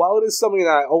while it is something that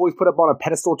I always put up on a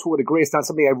pedestal to a degree, it's not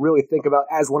something I really think about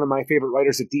as one of my favorite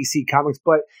writers at DC Comics,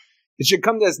 but it should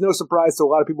come as no surprise to a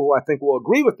lot of people who I think will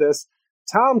agree with this.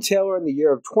 Tom Taylor in the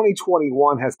year of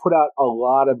 2021 has put out a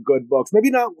lot of good books. Maybe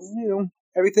not,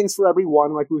 everything's for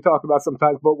everyone, like we talk about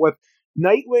sometimes, but with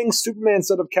Nightwing, Superman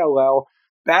Son of Kal-El,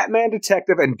 Batman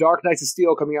Detective, and Dark Knights of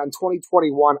Steel coming out in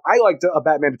 2021. I liked a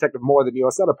Batman Detective more than you.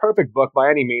 It's not a perfect book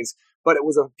by any means, but it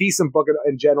was a decent book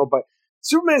in general. But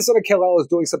Superman Son of Kal-El is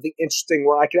doing something interesting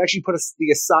where I can actually put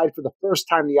aside for the first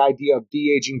time the idea of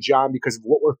de-aging John because of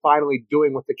what we're finally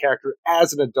doing with the character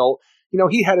as an adult.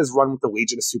 He had his run with the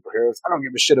Legion of Superheroes. I don't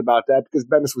give a shit about that because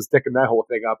Bendis was dicking that whole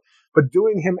thing up. But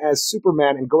doing him as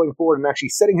Superman and going forward and actually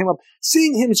setting him up,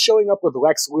 seeing him showing up with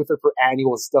Lex Luthor for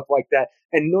annuals and stuff like that,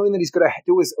 and knowing that he's going to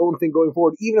do his own thing going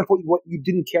forward, even if what you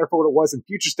didn't care for what it was in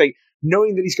Future State,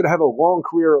 knowing that he's going to have a long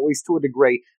career, at least to a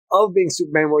degree, of being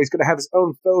Superman, where he's going to have his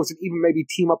own foes and even maybe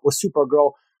team up with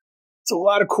Supergirl. It's a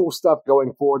lot of cool stuff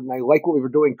going forward, and I like what we were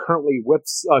doing currently with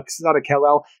Son of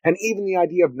Kal-El, and even the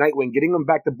idea of Nightwing, getting him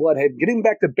back to Bloodhead, getting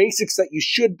back to basics that you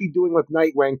should be doing with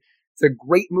Nightwing. It's a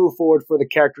great move forward for the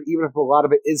character, even if a lot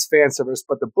of it is fan service,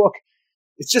 but the book,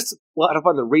 it's just a lot of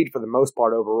fun to read for the most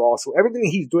part overall. So everything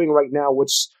he's doing right now,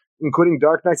 which including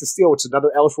Dark Knights of Steel, which is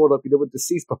another Elseworld up he did with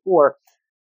Deceased before,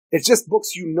 it's just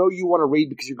books you want to read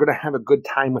because you're going to have a good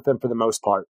time with them for the most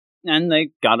part. And they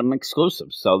got him exclusive,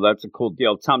 so that's a cool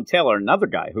deal. Tom Taylor, another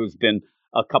guy who's been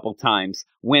a couple times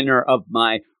winner of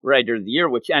my Writer of the Year,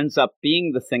 which ends up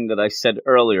being the thing that I said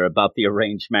earlier about the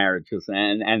arranged marriages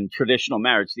and traditional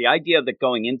marriage. The idea that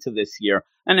going into this year,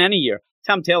 and any year,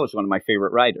 Tom Taylor's one of my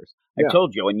favorite writers. I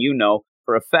told you, and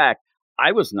for a fact,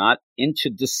 I was not into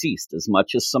Deceased as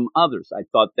much as some others. I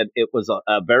thought that it was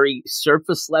a very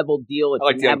surface-level deal. It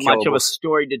didn't have much of a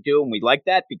story to do, and we liked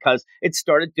that because it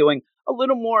started doing a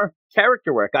little more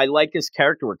character work. I like his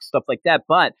character work, stuff like that,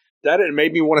 but that it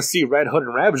made me want to see Red Hood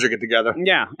and Ravager get together.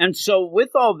 Yeah, and so with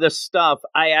all this stuff,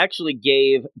 I actually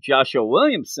gave Joshua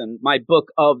Williamson my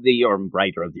book of the year, or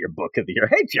Writer of the Year, book of the year.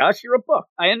 Hey, Josh, you're a book.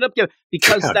 I ended up giving,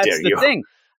 because that's the thing.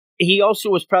 He also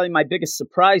was probably my biggest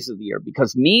surprise of the year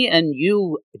because me and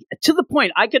you, to the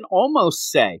point, I can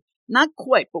almost say, not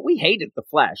quite, but we hated The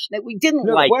Flash. We didn't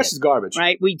like it. The Flash is garbage.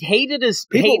 Right? We hated his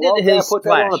People hated love his that, put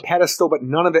Flash. that on a pedestal, but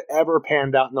none of it ever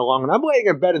panned out in the long run. I'm laying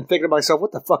in bed and thinking to myself,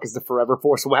 what the fuck is the Forever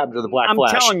Force? What happened to the Black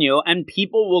Flash? I'm telling you, and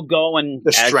people will go and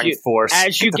the Strength Force.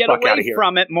 As you get away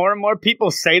from it, more and more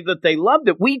people say that they loved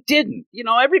it. We didn't.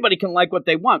 Everybody can like what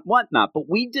they want, whatnot, but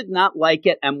we did not like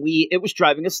it, and it was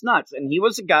driving us nuts. And he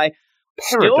was a guy.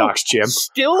 Paradox, Jim.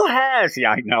 Still has.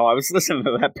 Yeah, I know. I was listening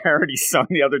to that parody song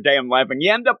the other day. I'm laughing.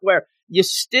 You end up where you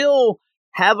still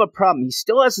have a problem. He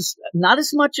still has not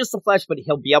as much as the Flash, but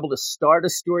he'll be able to start a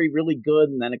story really good,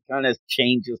 and then it kind of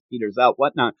changes, peters out,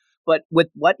 whatnot. But with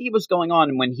what he was going on,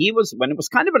 and when it was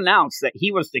kind of announced that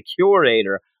he was the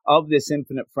curator of this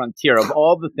Infinite Frontier, of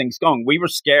all the things going, we were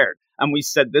scared. And we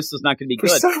said, this is not going to be good.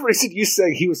 For some reason, you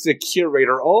saying he was the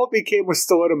curator, all it became was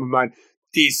still in my mind.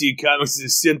 DC Comics is a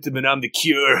symptom and I'm the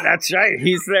cure. That's right.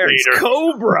 He's there. He's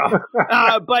Cobra.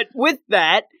 But with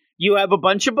that, you have a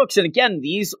bunch of books. And again,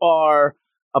 these are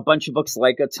a bunch of books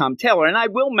like a Tom Taylor. And I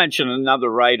will mention another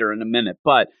writer in a minute.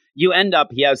 But you end up,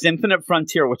 he has Infinite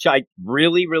Frontier, which I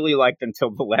really, really liked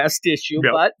until the last issue.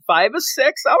 Yep. But 5 of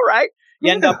 6, all right.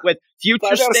 You end up with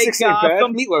Future State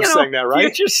Gotham. Meatloaf sang that, right?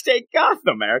 Future State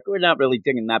Gotham, Eric. We're not really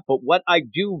digging that. But what I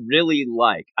do really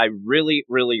like, I really,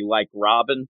 really like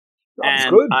Robin.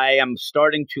 And good. I am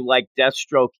starting to like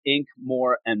Deathstroke Inc.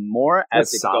 more and more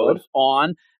as it goes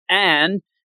on. And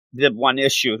the one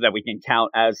issue that we can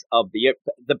count as of the year,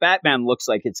 the Batman looks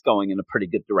like it's going in a pretty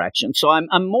good direction. So I'm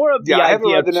more of the idea. I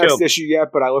haven't read the next issue yet,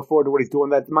 but I look forward to what he's doing.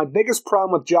 That my biggest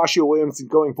problem with Joshua Williamson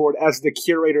going forward as the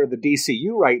curator of the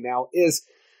DCU right now is,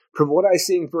 from what I'm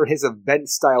seeing for his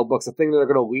event-style books, the thing that are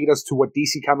going to lead us to what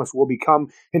DC Comics will become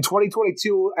in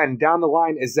 2022 and down the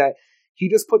line is that he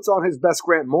just puts on his best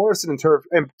Grant Morrison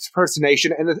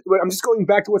impersonation, and I'm just going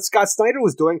back to what Scott Snyder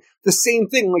was doing, the same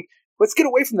thing. Like, let's get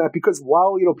away from that, because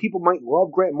while, people might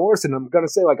love Grant Morrison, I'm going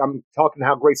to say, I'm talking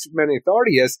how great Superman and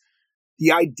Authority is,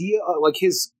 the idea,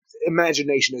 his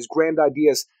imagination, his grand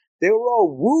ideas, they were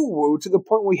all woo-woo to the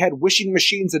point where we had wishing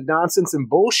machines and nonsense and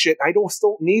bullshit. I don't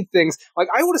need things. Like,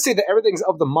 I want to say that everything's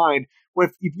of the mind.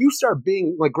 If you start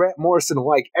being like Grant Morrison,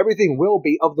 like, everything will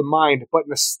be of the mind, but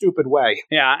in a stupid way.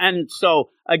 Yeah, and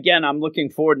so, again, I'm looking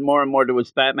forward more and more to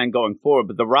his Batman going forward,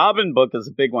 but the Robin book is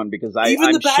a big one because I'm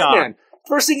the Batman. shocked.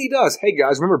 First thing he does, hey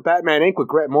guys, remember Batman Inc., what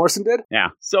Grant Morrison did? Yeah,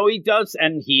 so he does,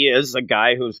 and he is a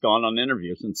guy who's gone on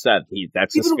interviews and said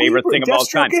that's his Even favorite Weaver, thing of all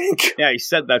time. Inc. Yeah, he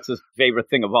said that's his favorite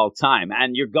thing of all time,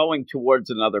 and you're going towards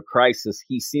another crisis.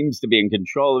 He seems to be in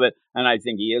control of it, and I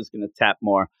think he is going to tap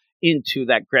more into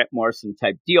that Grant Morrison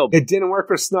type deal. It didn't work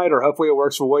for Snyder. Hopefully it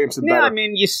works for Williamson better. Yeah, I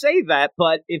mean, you say that,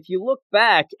 but if you look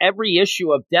back, every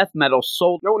issue of Death Metal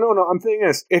sold... No. I'm thinking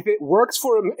this. If it works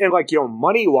for him, and like,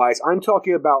 money-wise, I'm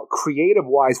talking about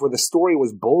creative-wise, where the story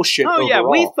was bullshit overall. Yeah,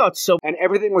 we thought so. And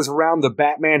everything was around the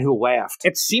Batman who laughed.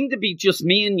 It seemed to be just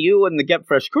me and you and the Get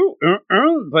Fresh crew,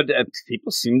 but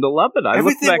people seem to love it. I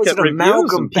Everything look back was at an reviews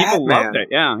amalgam and people Batman. loved it.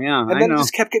 Yeah, And then it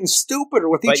just kept getting stupider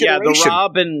with each iteration. iteration. The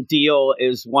Robin deal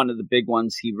is one of the big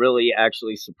ones. He really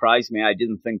actually surprised me. I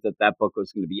didn't think that book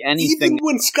was going to be anything. Even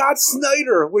when Scott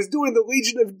Snyder was doing the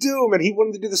Legion of Doom and he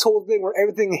wanted to do this whole thing where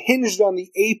everything hinged on the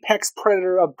apex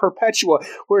predator of Perpetua,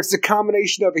 where it's a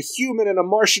combination of a human and a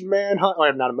Martian manhunt,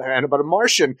 or not a man, but a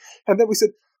Martian. And then we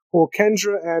said, well,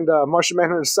 Kendra and Martian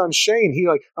Manhunter's son Shane, he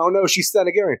like, oh no, she's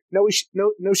Thanagarian.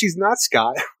 No, she's not,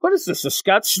 Scott. What is this, a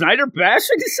Scott Snyder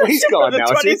bashing? He's gone now.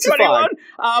 It's 2021.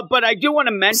 But I do want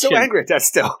to mention. I'm so angry at that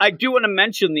still. I do want to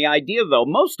mention the idea, though.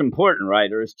 Most important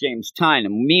writer is James Tynion.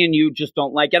 Me and you just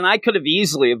don't like, and I could have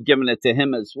easily have given it to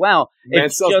him as well.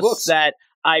 It's just that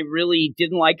I really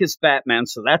didn't like his Batman,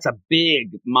 so that's a big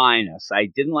minus. I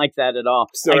didn't like that at all.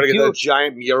 Starting to get a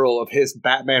giant mural of his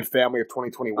Batman family of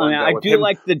 2021. I do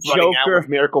like the Joker. With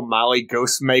Miracle Molly,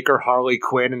 Ghostmaker, Harley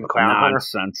Quinn, and Clown Hunter.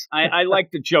 Nonsense. I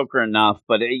like the Joker enough,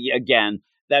 but again,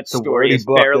 that story is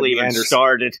barely even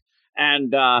started.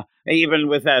 And even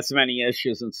with as many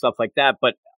issues and stuff like that,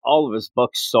 but all of his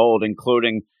books sold,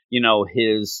 including,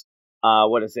 his...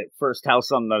 First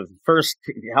House on the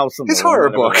His horror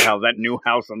book. That New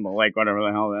House on the Lake, whatever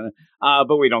the hell that is.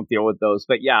 But we don't deal with those.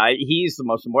 But yeah, he's the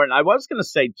most important. I was going to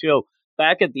say too,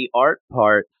 back at the art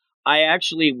part, I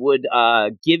actually would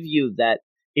give you that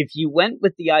if you went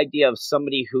with the idea of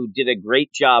somebody who did a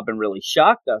great job and really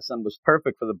shocked us and was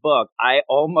perfect for the book, I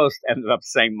almost ended up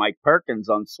saying Mike Perkins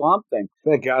on Swamp Thing.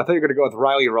 Thank God. I thought you were going to go with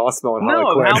Riley Rossmo and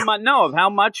Harley Quinn. Of how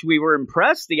much we were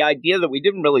impressed. The idea that we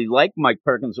didn't really like Mike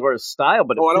Perkins or his style,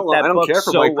 but I don't care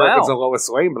for Mike Perkins and Lois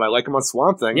Lane, but I like him on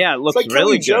Swamp Thing. Yeah, it looks it's like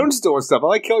really Kelly Jones doing stuff. I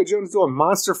like Kelly Jones doing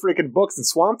monster freaking books and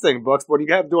Swamp Thing books, but when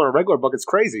you have doing a regular book, it's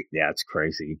crazy. Yeah, it's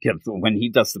crazy. When he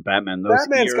does the Batman,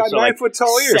 Batman's got 9 foot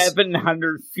tall ears,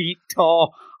 700 feet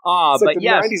tall. It's like the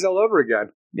 90s all over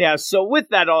again. Yeah, so with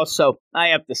that also, I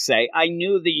have to say, I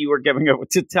knew that you were giving it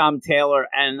to Tom Taylor,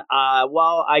 and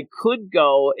while I could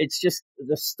go, it's just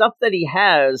the stuff that he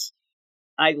has,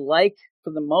 I like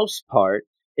for the most part.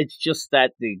 It's just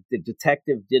that the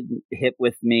detective didn't hit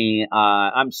with me.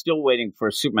 I'm still waiting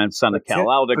for Superman Son of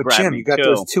Kal-El to grab Jim, me, you got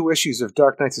those 2 issues of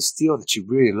Dark Knights of Steel that you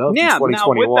really love in 2021.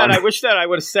 Now with that, I wish that I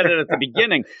would have said it at the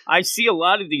beginning. I see a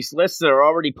lot of these lists that are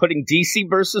already putting DC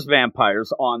versus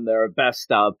Vampires on their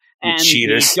best of, and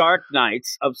the Dark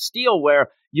Knights of Steel, where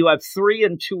you have 3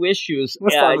 and 2 issues, do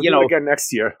it again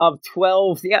next year. Of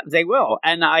 12. Yeah, they will.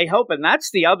 And I hope, and that's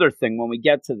the other thing when we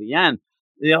get to the end.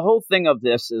 The whole thing of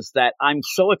this is that I'm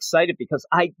so excited because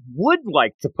I would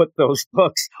like to put those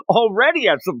books already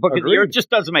as the book of the year. It just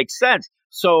doesn't make sense.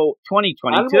 So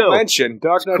 2022. Honorable mention,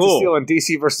 Dark Knights of Steel and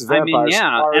DC versus Vampires.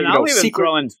 Are, and I'll even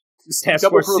throw in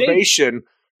double probation,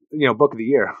 book of the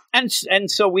year. And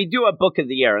so we do a book of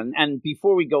the year. And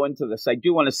before we go into this, I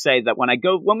do want to say that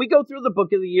when we go through the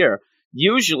book of the year,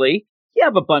 usually you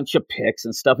have a bunch of picks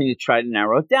and stuff and you try to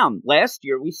narrow it down. Last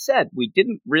year we said we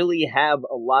didn't really have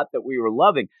a lot that we were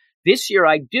loving. This year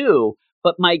I do,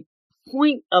 but my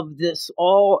point of this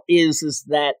all is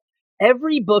that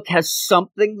every book has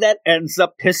something that ends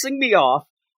up pissing me off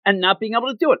and not being able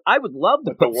to do it. I would love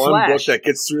to put the one Flash. Book that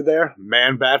gets through there,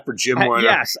 Man Bat for Jim Warner.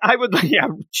 Yes, I would. Yeah,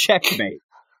 checkmate.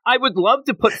 I would love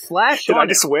to put Flash on. Did I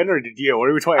just win or did you? What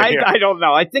are we playing here? I don't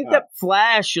know. I think that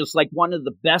Flash is like one of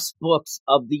the best books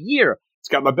of the year. It's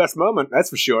got my best moment,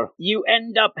 that's for sure. You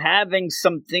end up having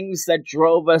some things that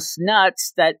drove us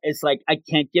nuts that it's like, I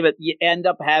can't give it. You end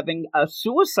up having a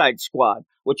Suicide Squad,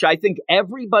 which I think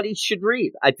everybody should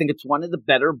read. I think it's one of the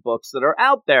better books that are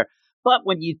out there. But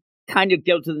when you kind of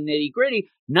go to the nitty gritty.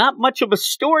 Not much of a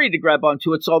story to grab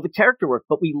onto. It's all the character work,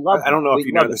 but we love it. I don't know if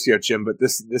you know this yet, Jim, but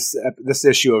this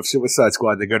issue of Suicide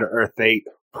Squad, they go to Earth 8.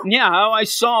 Yeah, I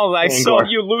saw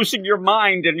you losing your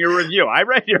mind in your review. I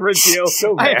read your review.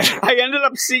 So bad. I ended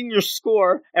up seeing your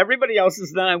score. Everybody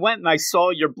else's. Then I went and I saw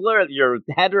your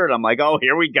header, and I'm like, oh,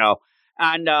 here we go.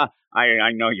 And I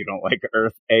know you don't like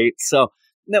Earth 8. So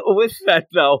with that,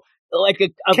 though, like a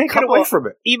Can't couple, get away from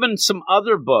it. even some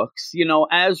other books,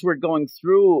 as we're going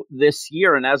through this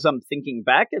year and as I'm thinking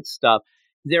back at stuff,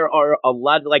 there are a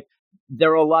lot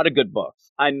of good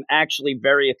books. I'm actually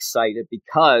very excited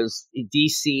because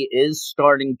DC is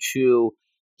starting to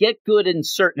get good in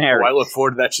certain areas. Oh, I look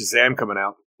forward to that Shazam coming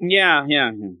out. Yeah.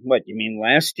 What, you mean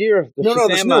last year? No,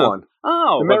 this new one.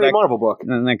 Oh, the Mary Marvel book.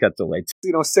 And that got delayed.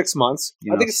 6 months.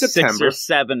 I think it's September. 6 or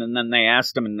 7, and then they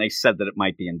asked them, and they said that it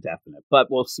might be indefinite. But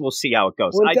we'll see how it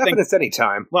goes. Well, indefinite's any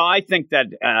time. Well, I think that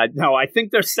I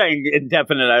think they're saying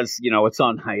indefinite as it's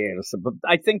on hiatus. But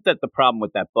I think that the problem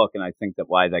with that book, and I think that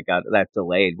why they got that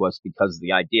delayed, was because of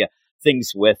the idea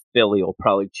things with Billy will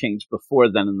probably change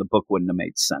before then, and the book wouldn't have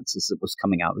made sense as it was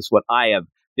coming out. Is what I have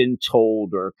been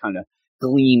told or kind of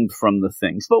gleaned from the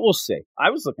things, but we'll see. I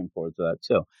was looking forward to that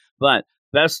too. But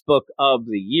best book of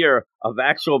the year, of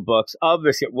actual books of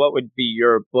this year, what would be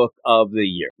your book of the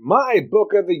year? My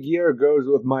book of the year goes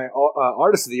with my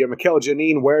artist of the year, Mikhail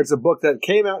Janine, where it's a book that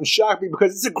came out and shocked me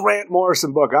because it's a Grant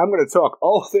Morrison book. I'm going to talk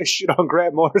all this shit on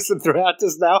Grant Morrison throughout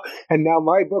this now, and now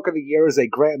my book of the year is a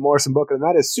Grant Morrison book, and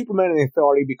that is Superman and the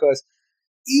Authority, because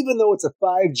even though it's a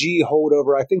 5G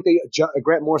holdover, I think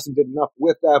Grant Morrison did enough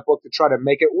with that book to try to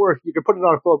make it work. You could put it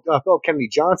on Philip Kennedy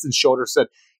Johnson's shoulder, said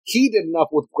he did enough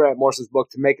with Grant Morrison's book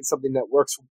to make it something that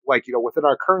works, within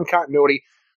our current continuity.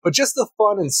 But just the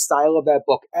fun and style of that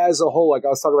book as a whole, like I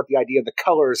was talking about the idea of the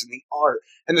colors and the art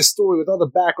and the story with all the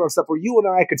background stuff, where you and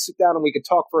I could sit down and we could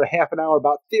talk for a half an hour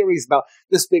about theories about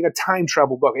this being a time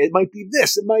travel book. It might be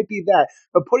this, it might be that.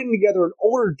 But putting together an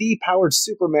older, depowered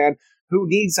Superman who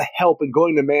needs help in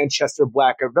going to Manchester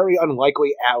Black, a very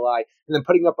unlikely ally, and then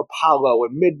putting up Apollo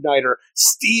and Midnighter,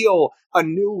 Steel, a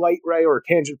new Light Ray or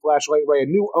Tangent Flash Light Ray, a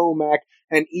new OMAC,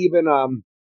 and even,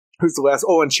 who's the last?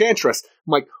 Oh, Enchantress.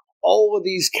 I'm like, all of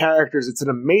these characters, it's an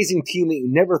amazing team that you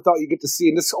never thought you'd get to see,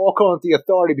 and this all calling it the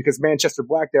Authority because Manchester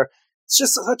Black there. It's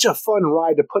just such a fun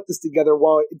ride to put this together.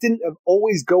 While it didn't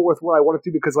always go with where I wanted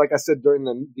to, because like I said during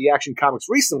the Action Comics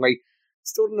recently,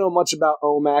 still don't know much about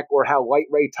OMAC or how Light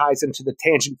Ray ties into the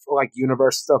Tangent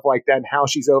universe, stuff like that, and how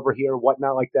she's over here,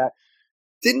 whatnot like that.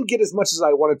 Didn't get as much as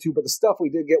I wanted to, but the stuff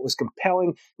we did get was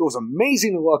compelling. It was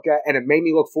amazing to look at, and it made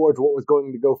me look forward to what was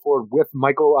going to go forward with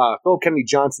Philip Kennedy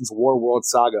Johnson's War World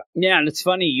saga. Yeah, and it's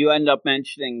funny, you end up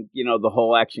mentioning, the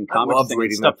whole Action Comics thing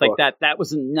and stuff like that. That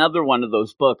was another one of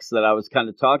those books that I was kind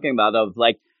of talking about of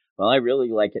well, I really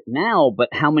like it now, but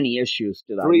how many issues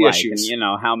did I like? 3 issues. And,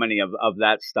 how many of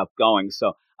that stuff going?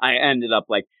 So I ended up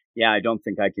I don't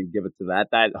think I can give it to that.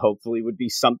 That hopefully would be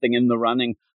something in the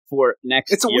running for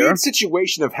next year. It's a weird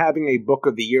situation of having a book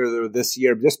of the year this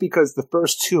year, just because the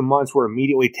first 2 months were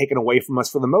immediately taken away from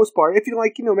us for the most part. If you're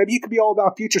maybe you could be all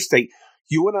about Future State.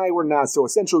 You and I were not. So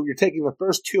essentially, you're taking the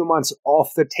first 2 months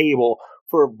off the table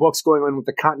for books going on with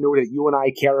the continuity that you and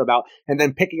I care about, and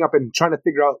then picking up and trying to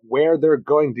figure out where they're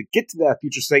going to get to that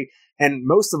future state. And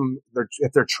most of them,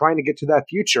 if they're trying to get to that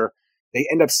future, they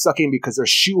end up sucking because they're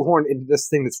shoehorned into this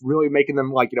thing that's really making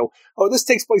them this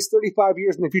takes place 35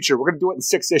 years in the future. We're going to do it in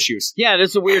 6 issues. Yeah, it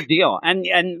is a weird deal.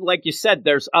 And like you said,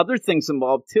 there's other things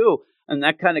involved too. And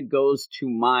that kind of goes to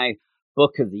my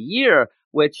book of the year,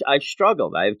 which I've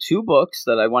struggled. I have 2 books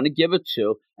that I want to give it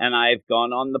to, and I've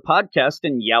gone on the podcast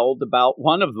and yelled about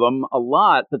one of them a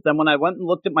lot. But then when I went and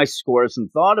looked at my scores and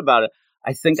thought about it,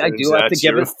 I think I do have to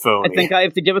give it. Phony. I think I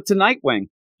have to give it to Nightwing,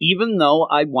 even though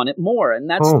I want it more, and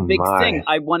that's the big thing.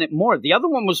 I want it more. The other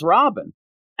one was Robin,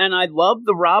 and I love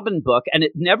the Robin book, and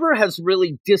it never has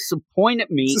really disappointed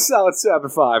me. It's a solid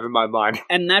 7.5 in my mind,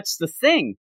 and that's the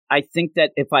thing. I think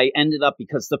that if I ended up,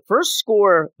 because the first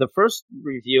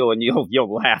review, and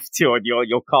you'll laugh too, and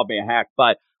you'll call me a hack,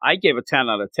 but I gave a 10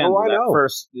 out of 10 to that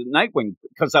first Nightwing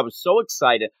because I was so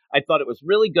excited. I thought it was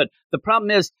really good. The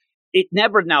problem is, it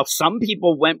never. Now, some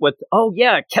people went with,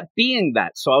 it kept being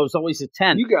that, so I was always a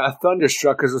 10. You got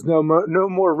thunderstruck because there's no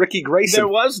more Ricky Grayson. There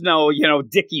was no,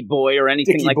 Dickie Boy or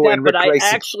anything Dickie like Boy that. But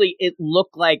Grayson. It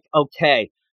looked like,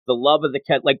 okay, the love of the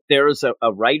cat. Like there is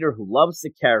a writer who loves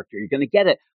the character. You're going to get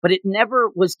it. but it never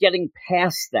was getting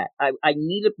past that. I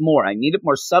needed more. I needed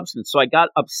more substance. So I got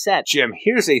upset. Jim,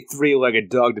 here's a three-legged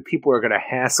dog that people are going to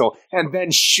hassle and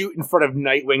then shoot in front of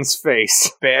Nightwing's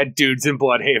face. Bad dudes in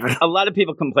Bloodhaven. A lot of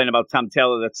people complain about Tom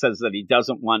Taylor that says that he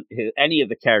doesn't want any of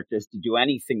the characters to do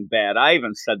anything bad. I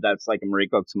even said that's like a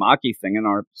Mariko Tamaki thing in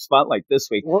our spotlight this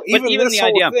week. Well, even this the whole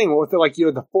idea thing with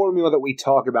the formula that we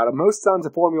talk about, and most times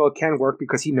the formula can work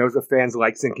because he knows the fans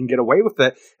likes and can get away with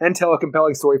it and tell a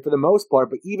compelling story for the most part.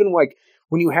 But even like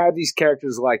when you have these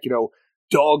characters like,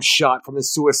 Dog Shot from the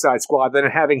Suicide Squad, then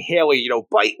having Haley,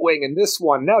 Bitewing, and this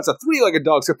one, now it's a three-legged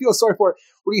dog, so I feel sorry for it,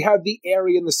 where you have the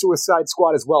Aerie in the Suicide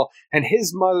Squad as well, and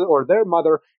his mother, or their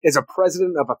mother, is a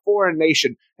president of a foreign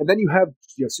nation, and then you have,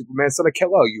 Superman's son of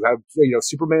Kal-El, you have,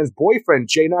 Superman's boyfriend,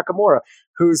 Jay Nakamura,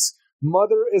 whose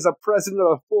mother is a president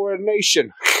of a foreign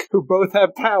nation, who both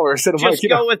have powers. And just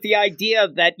go with the idea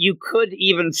that you could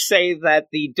even say that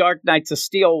the Dark Knights of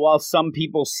Steel, while some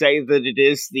people say that it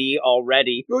is the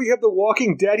already. Well, you have The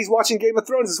Walking Dead. He's watching Game of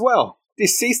Thrones as well.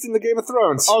 Deceased in the Game of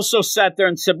Thrones. Also sat there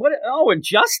and said, "What? Oh,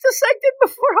 Injustice I did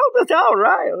before? Hold it. All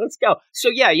right, let's go." So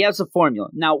yeah, he has a formula.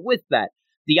 Now with that,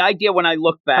 the idea when I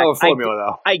look back, hell of a formula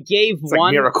though. I gave it's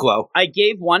like Miraclo. I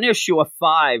gave one issue a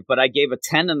 5, but I gave a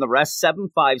 10 and the rest 7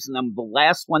 5s, and then the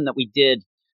last one that we did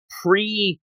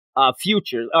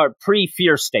pre-Future or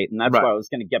pre-Fear State, and that's why I was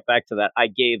going to get back to that. I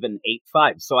gave an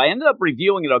 8.5, so I ended up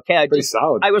reviewing it. Okay, pretty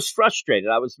solid. I was frustrated.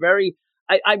 I was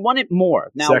I wanted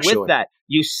more. Now with that,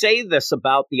 you say this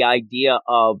about the idea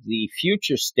of the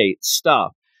Future State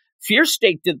stuff. Fear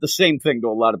State did the same thing to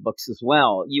a lot of books as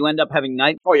well. You end up having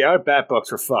Oh, yeah, our Bat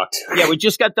books were fucked. Yeah, we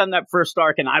just got done that first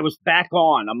arc, and I was back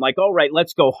on. I'm like, all right,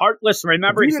 let's go. Heartless,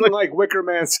 remember? If you didn't like Wicker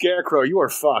Man Scarecrow, you were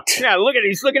fucked. Yeah, look at it.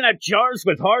 He's looking at jars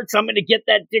with hearts. I'm going to get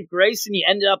that Dick Grayson. You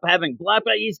ended up having Black.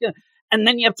 And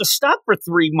then you have to stop for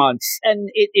 3 months,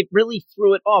 and it really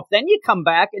threw it off. Then you come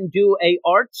back and do a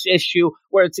arts issue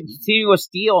where it's a continuous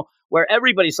deal, where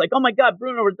everybody's like, oh my God,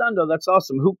 Bruno Redondo, that's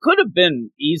awesome. Who could have been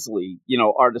easily,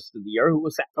 Artist of the Year, who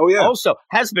was also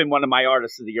has been one of my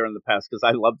Artists of the Year in the past because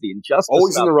I love the Injustice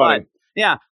always stuff, in the running.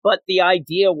 But the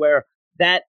idea where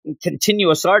that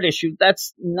continuous art issue,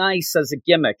 that's nice as a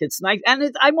gimmick. It's nice.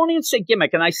 And I won't even say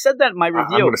gimmick. And I said that in my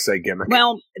review. I'm going to say gimmick.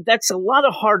 Well, that's a lot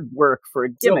of hard work for a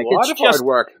gimmick. It's a lot of hard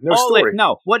work. No story.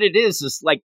 What it is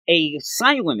like a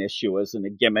silent issue isn't a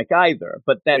gimmick either,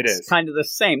 but that's kind of the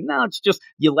same. No, it's just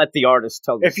you let the artist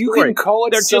tell the story. If you can call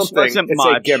it something, it's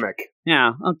a gimmick.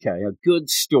 Yeah, okay, a good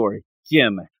story.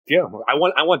 Gimmick. Yeah, I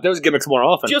want those gimmicks more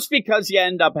often. Just because you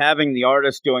end up having the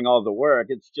artist doing all the work,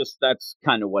 it's just that's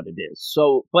kind of what it is.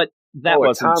 So, but that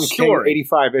wasn't Tom story. King,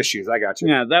 85 issues. I got you.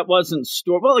 Yeah, that wasn't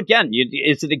story. Well, again,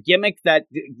 is it a gimmick that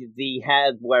the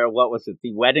had where what was it?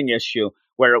 The wedding issue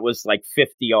where it was like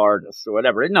 50 artists or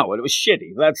whatever. No, it was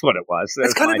shitty. That's what it was.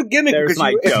 It's kind of a gimmick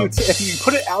because if you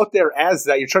put it out there as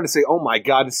that, you're trying to say, "Oh my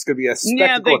God, this is going to be a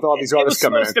spectacle with all these artists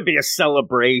coming in." It was supposed to be a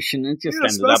celebration. It just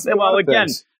ended up. Well, again,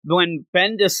 when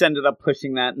Bendis ended up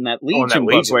pushing that in that Legion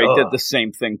book, where he did the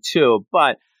same thing too.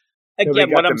 But again,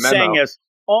 what I'm saying is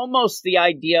almost the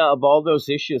idea of all those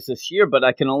issues this year, but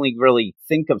I can only really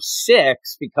think of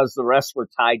 6 because the rest were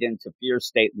tied into Fear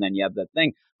State, and then you have that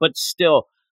thing. But still,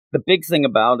 the big thing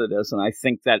about it is, and I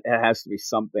think that it has to be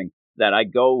something that I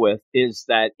go with, is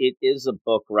that it is a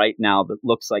book right now that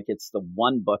looks like it's the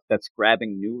one book that's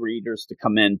grabbing new readers to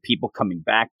come in, people coming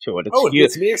back to it. It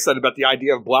gets me excited about the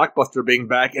idea of Blockbuster being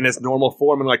back in its normal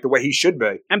form and like the way he should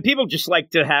be. And people just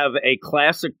like to have a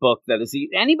classic book that is,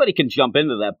 anybody can jump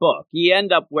into that book. You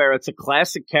end up where it's a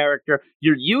classic character.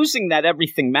 You're using that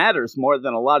Everything Matters more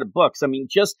than a lot of books. I mean,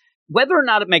 just whether or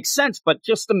not it makes sense, but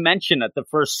just to mention at the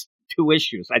first 2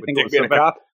 issues, I think it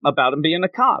was about him being a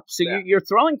cop. So you're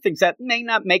throwing things that may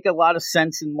not make a lot of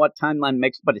sense in what timeline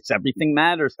makes, but it's Everything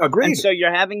Matters. Agreed. And so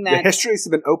you're having that. The histories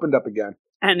have been opened up again.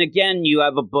 And again, you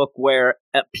have a book where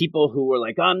people who were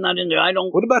like, "Oh, I'm not into. I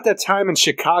don't." What about that time in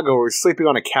Chicago where he's sleeping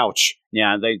on a couch?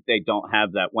 Yeah, they don't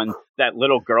have that. When that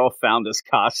little girl found his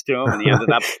costume and he ended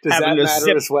up Does having that to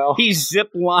matter as well? He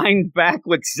zip-lined back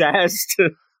with Zaz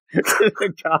to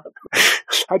the cop.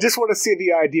 I just want to see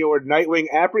the idea where Nightwing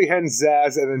apprehends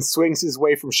Zaz and then swings his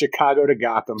way from Chicago to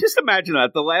Gotham. Just imagine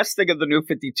that. The last thing of the New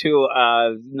 52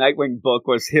 Nightwing book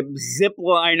was him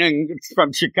zip-lining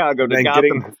from Chicago to Gotham,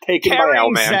 getting taken by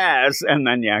Owlman. Zaz, and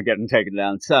then, getting taken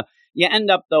down. So you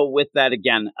end up, though, with that,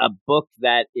 again, a book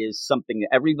that is something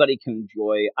that everybody can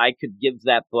enjoy. I could give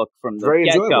that book from the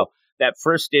get-go. That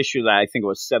first issue that I think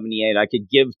was 78, I could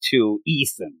give to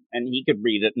Ethan, and he could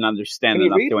read it and understand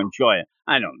enough to enjoy it.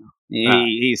 I don't know.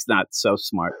 He's not so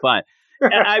smart, but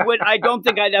I don't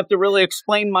think I'd have to really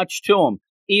explain much to him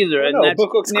either. The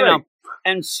book looks great.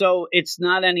 And so it's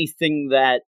not anything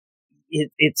that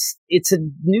it's a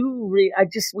new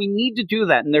we need to do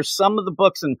that. And there's some of the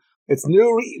books, and it's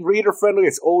new reader friendly,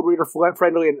 it's old reader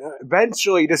friendly, and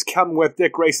eventually just come with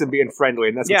Dick Grayson being friendly,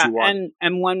 and that's what you want.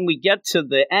 And when we get to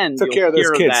the end, took care of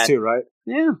those kids too, right?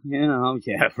 Yeah,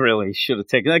 really should have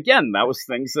taken. Again, that was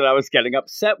things that I was getting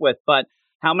upset with. But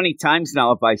how many times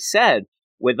now have I said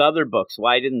with other books,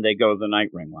 why didn't they go the Night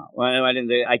Ring route? Why didn't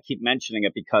they? I keep mentioning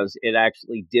it because it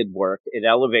actually did work. It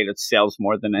elevated sales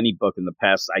more than any book in the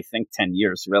past, I think, 10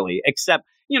 years, really, except,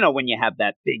 when you have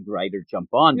that big writer jump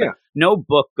on. Yeah. But no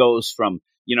book goes from,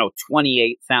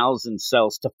 28,000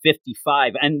 sells to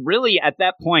 55. And really, at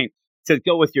that point, to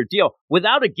go with your deal,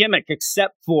 without a gimmick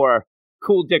except for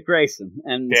Cool Dick Grayson.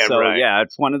 And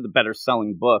it's one of the better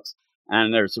selling books.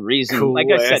 And there's a reason, cool, like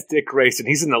I said, Dick Grayson.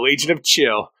 He's in the Legion of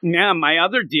Chill. Yeah, my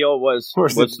other deal was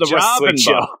the Robin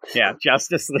book. Yeah,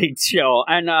 Justice League Chill.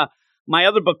 And my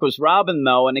other book was Robin,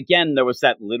 though. And again, there was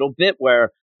that little bit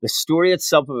where the story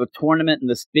itself of a tournament and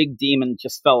this big demon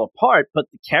just fell apart. But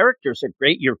the characters are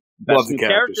great. Your best new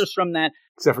characters from that.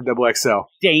 Except for Double XL.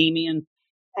 Damien.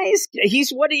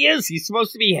 He's what he is. He's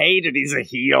supposed to be hated. He's a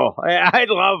heel. I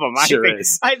love him.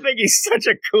 I think he's such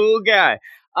a cool guy.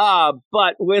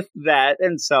 But with that,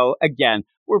 and so again,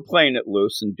 we're playing it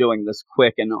loose and doing this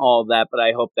quick and all that, but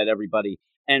I hope that everybody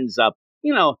ends up,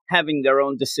 having their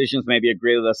own decisions, maybe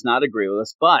agree with us, not agree with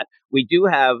us. But we do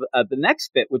have the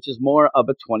next bit, which is more of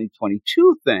a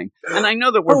 2022 thing. And I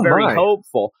know that we're very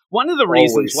hopeful. One of the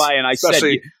reasons why, and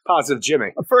especially Positive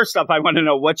Jimmy. First off, I want to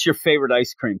know, what's your favorite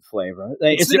ice cream flavor?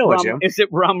 Is it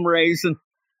rum raisin?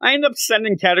 I end up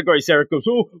sending categories. Eric goes,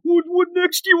 what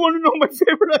next do you want to know my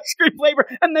favorite ice cream flavor?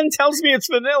 And then tells me it's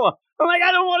vanilla. I'm like,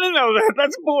 I don't want to know that.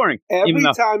 That's boring. Every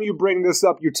time you bring this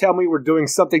up, you tell me we're doing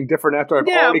something different after I've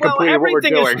already completed what we're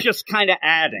doing. Everything is just kind of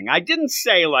adding. I didn't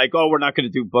say we're not going to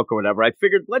do book or whatever. I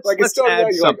figured let's add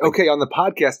something. Okay, on the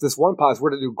podcast, this one podcast, we're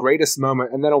going to do greatest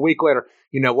moment. And then a week later,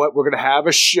 you know what? We're going to have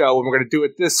a show and we're going to do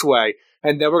it this way.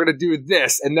 And then we're going to do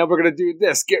this, and then we're going to do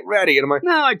this. Get ready. And I'm like,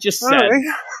 no, I just said,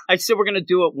 I said we're going to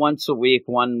do it once a week,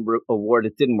 one award.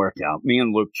 It didn't work out. Me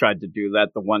and Luke tried to do that.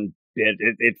 The one bit,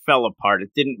 it fell apart.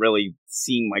 It didn't really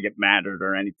seem like it mattered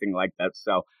or anything like that.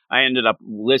 So I ended up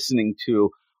listening to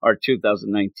our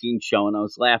 2019 show, and I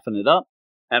was laughing it up,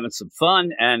 having some fun.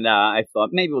 And I thought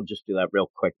maybe we'll just do that real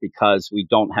quick because we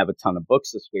don't have a ton of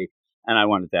books this week. And I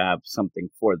wanted to have something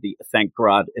for the Thank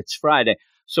God It's Friday.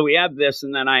 So we have this,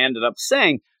 and then I ended up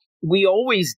saying, we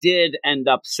always did end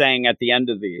up saying at the end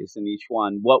of these, in each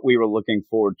one, what we were looking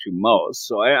forward to most.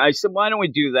 So I said, why don't we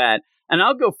do that? And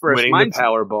I'll go first. Winning the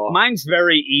Powerball. Mine's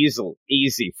very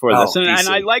easy for this. And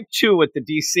I like, too, with the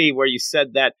DC, where you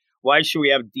said that, why should we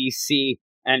have DC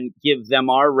and give them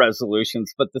our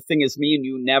resolutions? But the thing is, me and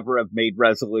you never have made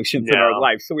resolutions in our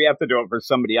life, so we have to do it for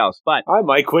somebody else. But I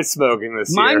might quit smoking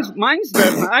this year. Mine's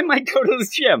I might go to the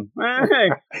gym. Hey.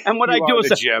 And what I do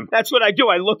is that's what I do.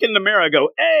 I look in the mirror. I go,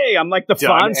 hey, I'm like the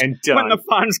Fonz when the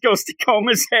Fonz goes to comb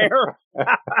his hair.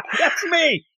 That's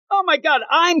me. Oh my God,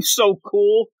 I'm so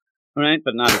cool. All right,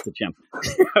 but not at the gym.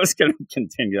 I was going to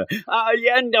continue.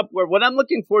 You end up where what I'm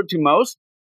looking forward to most.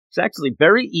 It's actually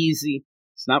very easy.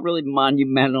 It's not really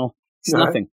monumental. It's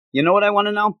nothing. You know what I want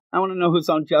to know? I want to know who's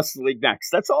on Justice League next.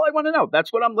 That's all I want to know.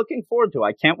 That's what I'm looking forward to.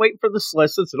 I can't wait for the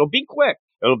solicits. It'll be quick.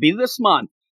 It'll be this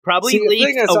month. Probably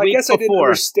leaked a week before. I didn't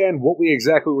understand what we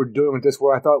exactly were doing with this,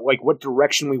 where I thought, what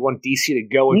direction we want DC to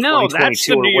go in 2022. No, that's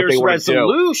the New Year's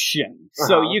resolution.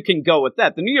 So you can go with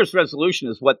that. The New Year's resolution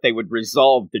is what they would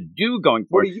resolve to do going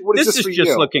forward. What is this is for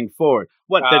just you? Looking forward.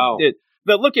 What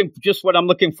just what I'm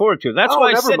looking forward to. That's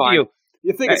why I said to you.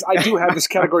 The thing is, I do have this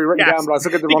category written down, but I was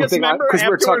looking at the wrong thing because we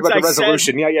were talking about the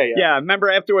resolution. Yeah.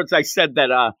 Remember afterwards I said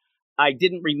that I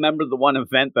didn't remember the one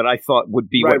event that I thought would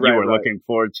be what you were looking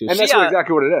forward to. And that's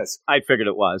exactly what it is. I figured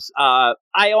it was.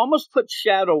 I almost put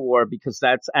Shadow War because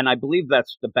and I believe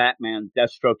that's the Batman,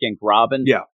 Deathstroke, Inc. Robin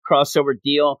crossover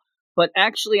deal. But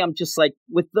actually, I'm just like,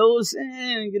 with those,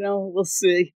 we'll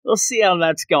see. We'll see how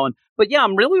that's going. But yeah,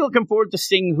 I'm really looking forward to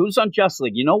seeing who's on Justice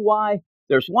League. You know why?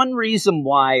 There's one reason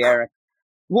why, Eric.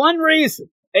 One reason.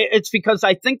 It's because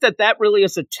I think that really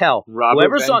is a tell.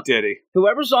 Whoever's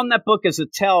on that book is a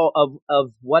tell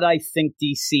of what I think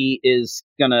DC is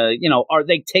gonna. Are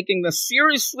they taking this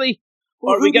seriously?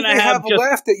 Well, are we gonna have just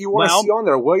left that you want to see on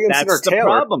there? Williamson or Taylor? That's the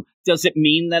problem. Does it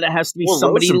mean that it has to be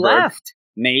somebody left?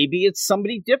 Maybe it's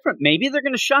somebody different. Maybe they're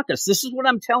going to shock us. This is what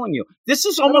I'm telling you. This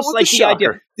is almost like the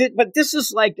idea. But this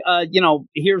is like,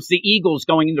 here's the Eagles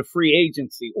going into free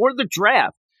agency or the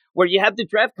draft, where you have the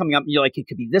draft coming up and you're like, it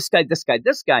could be this guy, this guy,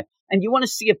 this guy. And you want to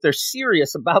see if they're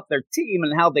serious about their team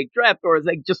and how they draft, or are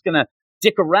they just going to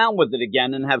dick around with it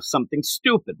again and have something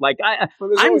stupid. Like Well,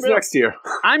 there's always next year.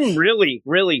 I'm really,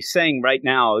 really saying right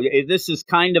now, this is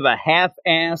kind of a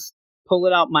half-ass, pull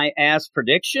it out my ass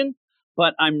prediction,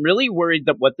 but I'm really worried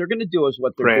that what they're going to do is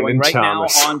what they're doing right now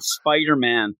on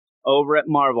Spider-Man over at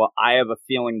Marvel. I have a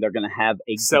feeling they're going to have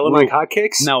a selling like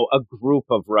hotcakes. No, a group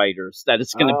of writers that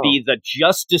it's going to be the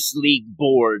Justice League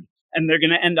board. And they're going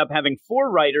to end up having 4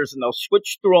 writers, and they'll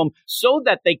switch through them so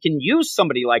that they can use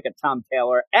somebody like a Tom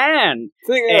Taylor and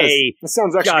that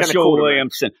sounds actually Joshua cool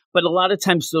Williamson. But a lot of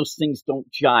times those things don't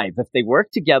jive. If they work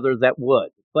together, that would.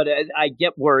 But I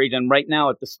get worried, and right now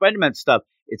at the Spider-Man stuff,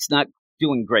 it's not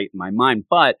doing great in my mind.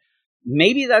 But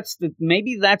maybe that's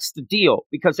the deal,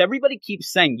 because everybody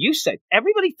keeps saying, you said,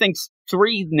 everybody thinks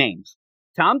 3 names: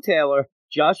 Tom Taylor,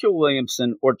 Joshua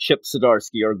Williamson, or Chip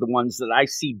Zdarsky are the ones that I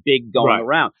see big going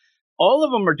around. All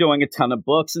of them are doing a ton of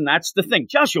books, and that's the thing.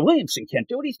 Joshua Williamson can't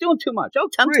do it. He's doing too much. Oh,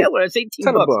 Tom Taylor has 18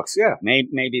 ton books. Of books, yeah.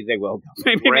 Maybe they will.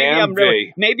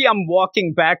 Maybe I'm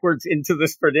walking backwards into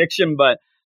this prediction, but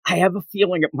I have a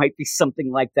feeling it might be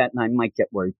something like that, and I might get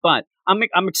worried. But I'm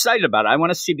excited about it. I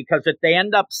want to see, because if they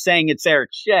end up saying it's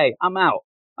Eric Shea, I'm out.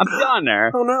 I'm done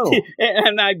there. Oh, no.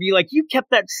 And I'd be like, you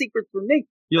kept that secret from me.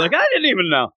 You're like, I didn't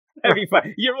even know. That'd be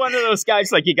fun. You're one of those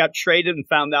guys like you got traded and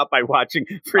found out by watching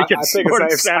freaking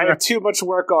Sports Center. I have too much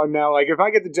work on now. Like, if I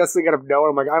get the Justice League out of nowhere,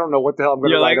 I'm like, I don't know what the hell I'm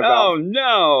going to write about. Oh,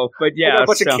 no. But yeah. I got a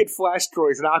bunch of Kid Flash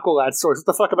stories and Aqualad stories. What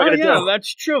the fuck am I going to do? Yeah,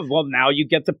 that's true. Well, now you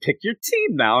get to pick your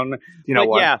team now. And, you know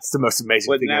what? Yeah, it's the most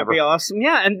amazing thing ever. Wouldn't that be awesome?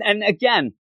 Yeah. And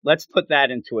again, let's put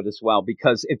that into it as well,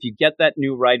 because if you get that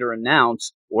new writer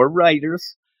announced, or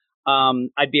writers,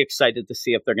 I'd be excited to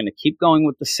see if they're going to keep going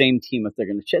with the same team, if they're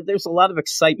going to. There's a lot of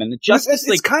excitement.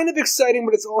 It's kind of exciting,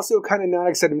 but it's also kind of not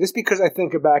exciting. Just because I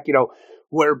think back,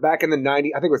 where back in the 90s,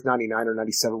 I think it was 99 or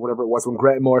 97, whatever it was, when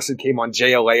Grant Morrison came on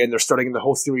JLA and they're starting the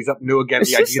whole series up new again.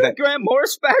 Is this the Grant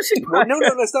Morrison bashing? No,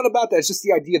 it's not about that. It's just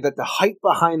the idea that the hype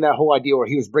behind that whole idea where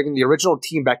he was bringing the original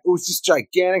team back, it was just a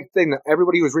gigantic thing that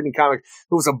everybody who was reading comics,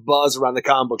 there was a buzz around the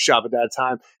comic book shop at that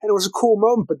time. And it was a cool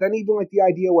moment. But then even like the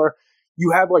idea where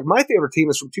you have, like, my favorite team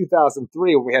is from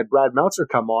 2003 when we had Brad Meltzer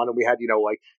come on, and we had,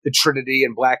 like the Trinity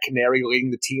and Black Canary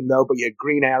leading the team, though. But you had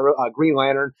Green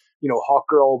Lantern,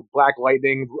 Hawkgirl, Black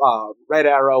Lightning, Red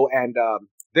Arrow, and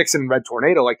Vixen, Red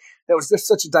Tornado. Like, that was just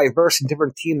such a diverse and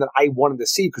different team that I wanted to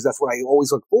see, because that's what I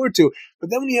always look forward to. But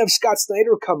then when you have Scott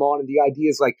Snyder come on, and the idea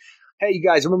is like, hey, you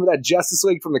guys, remember that Justice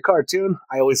League from the cartoon?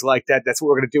 I always like that. That's what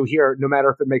we're going to do here. No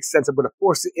matter if it makes sense, I'm going to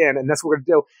force it in, and that's what we're going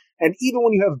to do. And even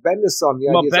when you have Bendis on, the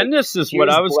idea Bendis is what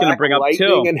I was going to bring up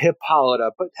too. And Hippolyta,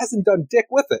 but hasn't done dick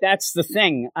with it. That's the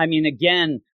thing. I mean,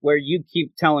 again, where you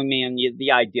keep telling me and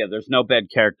the idea there's no bad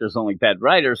characters, only bad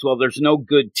writers. Well, there's no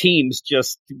good teams,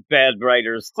 just bad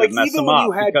writers to mess them up. Even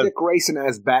when you had Dick Grayson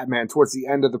as Batman towards the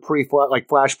end of the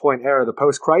Flashpoint era, the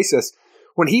post-crisis,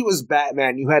 when he was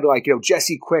Batman, you had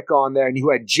Jesse Quick on there, and you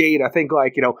had Jade. I think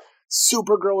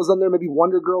Supergirl was on there, maybe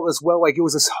Wonder Girl as well. Like, it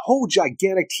was this whole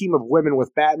gigantic team of women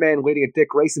with Batman leading a Dick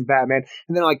Grayson Batman,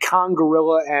 and then Con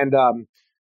Gorilla and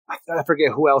I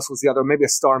forget who else was the other, maybe a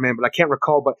Starman, but I can't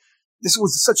recall. But this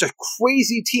was such a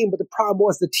crazy team, but the problem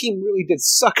was the team really did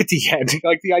suck at the end.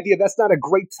 Like, the idea, that's not a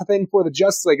great thing for the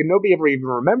Justice League, and nobody ever even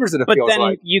remembers it, but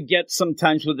then you get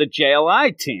sometimes with the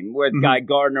JLI team, with Guy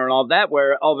Gardner and all that,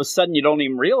 where all of a sudden you don't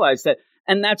even realize that.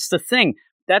 And that's the thing.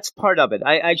 That's part of it.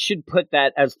 I should put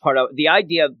that as part of it. The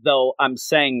idea, though, I'm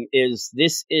saying is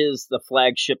this is the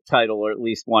flagship title, or at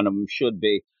least one of them should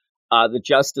be, the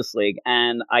Justice League.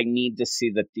 And I need to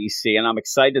see the DC, and I'm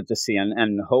excited to see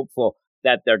and hopeful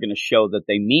that they're going to show that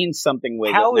they mean something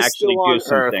with Hal it and actually do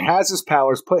something. Has his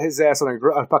powers, put his ass on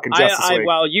a fucking Justice League.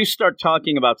 Well, you start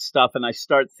talking about stuff, and I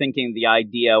start thinking the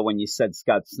idea when you said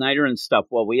Scott Snyder and stuff.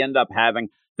 Well, we end up having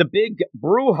the big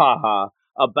brouhaha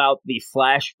about the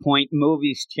Flashpoint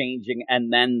movies changing,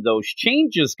 and then those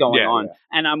changes going on. Yeah.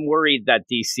 And I'm worried that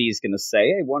DC is going to say,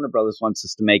 hey, Warner Brothers wants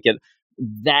us to make it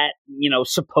that,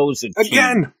 supposed team.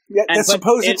 Again, that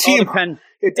supposed team.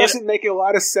 It doesn't make a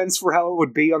lot of sense for how it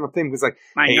would be on the thing. Because,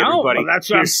 I know, everybody, that's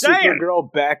what I'm saying.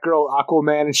 Supergirl, Batgirl,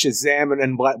 Aquaman, and Shazam,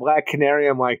 and Black Canary.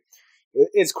 I'm like,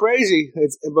 it's crazy.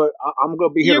 But I'm going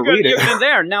to be here to read it. You're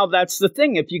there. Now, that's the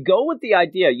thing. If you go with the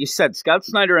idea, you said Scott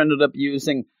Snyder ended up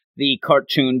using the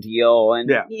cartoon deal,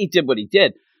 and he did what he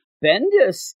did.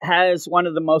 Bendis has one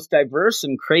of the most diverse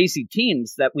and crazy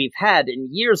teams that we've had in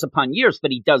years upon years,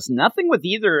 but he does nothing with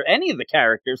any of the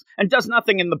characters, and does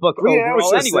nothing in the book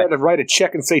overall anyway. To write a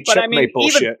check and say checkmate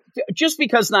bullshit. Just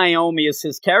because Naomi is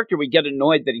his character, we get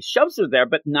annoyed that he shoves her there,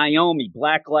 but Naomi,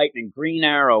 Black Lightning, Green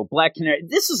Arrow, Black Canary,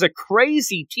 this is a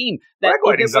crazy team. Black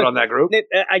Lightning's not on that group.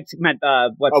 I meant,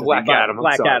 Black Adam.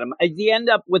 Black Adam. You end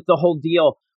up with the whole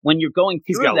deal when you're going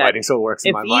He's through got that, lighting, so it works in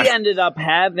if my he mind. ended up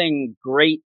having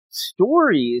great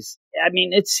stories, I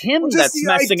mean, it's him Well, just that's the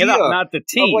messing it up, idea not the Of,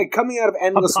 team. like, coming out of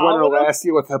Endless Winter Hippolyta? last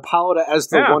year with Hippolyta as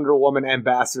the Yeah. Wonder Woman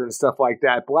ambassador and stuff like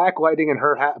that. Black Lightning and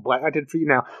her, I did for you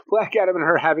now. Black Adam and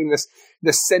her having this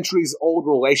centuries-old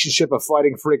relationship of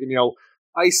fighting freaking,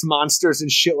 ice monsters and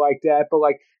shit like that. But,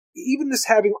 like, even just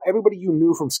having everybody you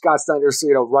knew from Scott Snyder's,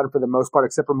 run for the most part,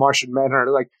 except for Martian Manhunter,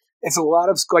 like, it's a lot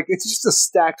of, like, it's just a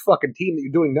stacked fucking team that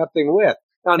you're doing nothing with.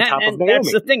 On top of Naomi.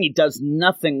 That's the thing. He does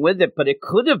nothing with it, but it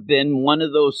could have been one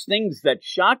of those things that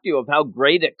shocked you of how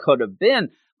great it could have been.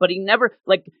 But he never,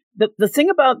 like, the thing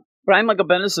about Brian Michael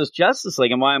Bendis' Justice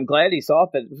League and why I'm glad he's off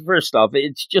it, first off,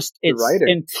 it's writing.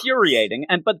 infuriating.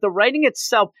 But the writing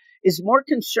itself is more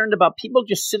concerned about people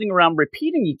just sitting around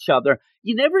repeating each other.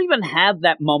 You never even have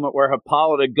that moment where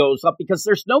Hippolyta goes up because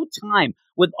there's no time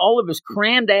with all of his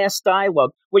crammed ass dialogue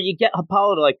where you get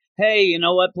Hippolyta like, hey, you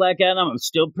know what, Black Adam, I'm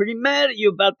still pretty mad at you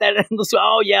about that. And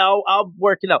oh yeah, I'll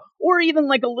work it out. Or even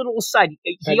like a little aside.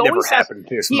 That never happened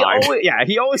to his mind.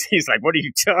 He's like, what are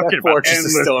you talking That about? fortress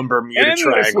is still in Bermuda Endless.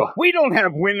 Triangle. We don't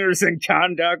have winners in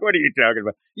conduct. What are you talking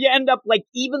about? You end up like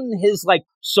even his like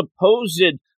supposed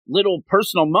little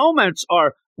personal moments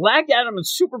are Black Adam and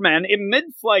Superman in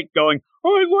mid-flight going, I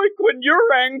like when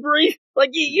you're angry. Like,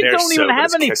 you They're don't even so have good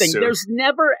as anything. Kiss Soon. There's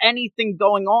never anything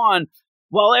going on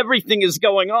while everything is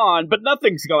going on, but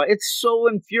nothing's going on. It's so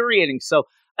infuriating. So,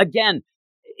 again,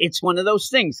 it's one of those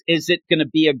things. Is it going to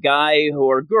be a guy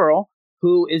or a girl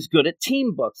who is good at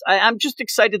team books? I'm just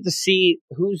excited to see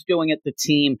who's doing it, the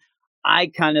team.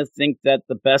 I kind of think that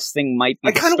the best thing might be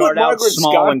I to kind of start want out Margaret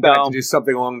small Scott and back go. to do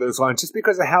something along those lines, just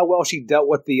because of how well she dealt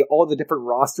with all the different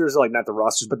rosters, like not the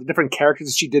rosters, but the different characters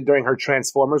that she did during her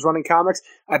Transformers running comics.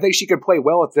 I think she could play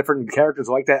well with different characters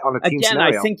like that on a team Again,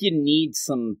 scenario. I think you need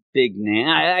some big name.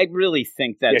 I really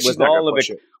think that she's with not all gonna of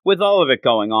push it, with all of it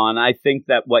going on, I think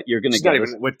that what you're going to She's not get is,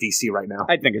 even with DC right now.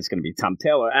 I think it's going to be Tom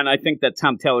Taylor, and I think that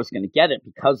Tom Taylor's going to get it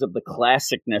because of the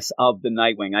classicness of the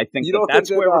Nightwing. I think You don't that's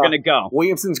think where that, we're going to go.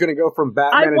 Williamson's going to go from I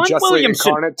Batman and want Justice League Williamson.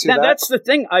 Incarnate to Now, that? that's the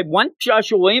thing. I want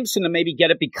Joshua Williamson to maybe get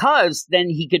it because then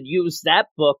he could use that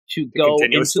book to go into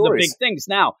continuous the stories. big things.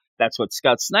 Now, that's what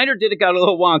Scott Snyder did. It got a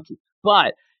little wonky,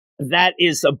 but that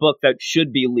is a book that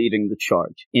should be leading the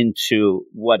charge into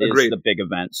what is Agreed. the big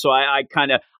event. So I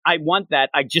want that.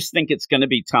 I just think it's going to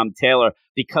be Tom Taylor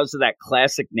because of that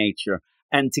classic nature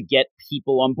and to get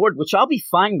people on board, which I'll be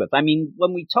fine with. I mean,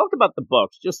 when we talk about the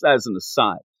books, just as an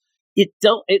aside, it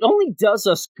only does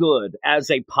us good as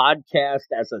a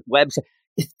podcast, as a website,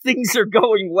 if things are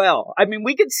going well. I mean,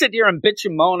 we can sit here and bitch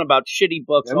and moan about shitty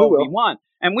books And we all we will. want,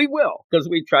 and we will, because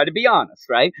we try to be honest,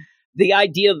 right? The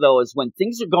idea, though, is when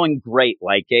things are going great,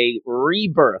 like a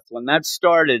Rebirth, when that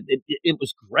started, it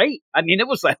was great. I mean, it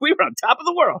was like we were on top of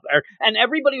the world there, and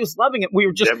everybody was loving it. We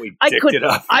were just, Then we dicked it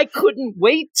up. I couldn't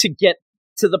wait to get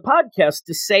to the podcast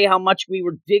to say how much we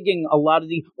were digging a lot of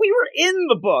we were in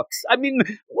the books. I mean,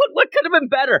 what could have been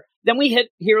better? Then we hit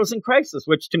Heroes in Crisis,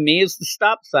 which to me is the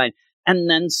stop sign. And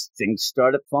then things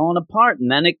started falling apart.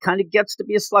 And then it kind of gets to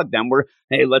be a slug. Then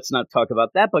hey, let's not talk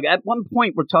about that book. At one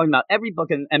point, we're talking about every book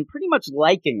and pretty much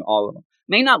liking all of them.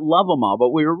 May not love them all,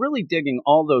 but we were really digging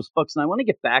all those books. And I want to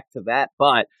get back to that.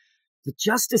 But the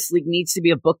Justice League needs to be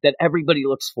a book that everybody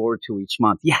looks forward to each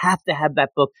month. You have to have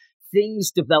that book. Things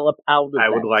develop out of that. I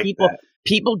would like that.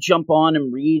 People jump on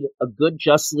and read a good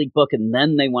Justice League book, and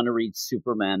then they want to read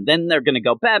Superman. Then they're going to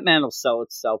go, Batman will sell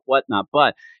itself, whatnot.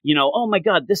 But, oh my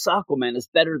God, this Aquaman is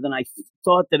better than I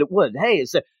thought that it would. Hey,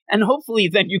 and hopefully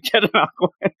then you get an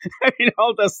Aquaman. I mean,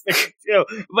 all those things too.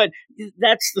 But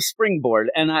that's the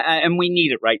springboard, and we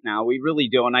need it right now. We really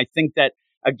do. And I think that,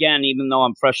 again, even though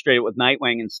I'm frustrated with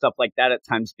Nightwing and stuff like that at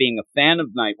times, being a fan of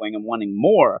Nightwing and wanting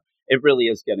more, it really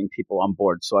is getting people on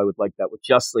board. So I would like that with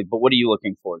Justice League. But what are you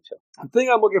looking forward to? The thing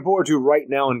I'm looking forward to right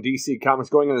now in DC Comics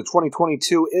going into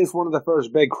 2022 is one of the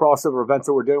first big crossover events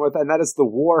that we're dealing with, and that is the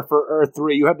War for Earth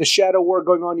 3. You have the Shadow War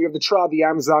going on, you have the Trial of the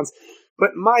Amazons, but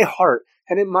in my heart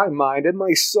and in my mind and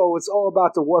my soul, it's all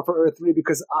about the War for Earth 3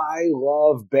 because I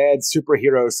love bad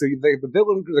superheroes. So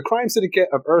the Crime Syndicate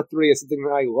of Earth 3 is something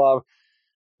that I love.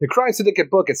 The Crime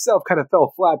Syndicate book itself kind of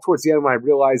fell flat towards the end when I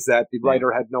realized that the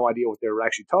writer had no idea what they were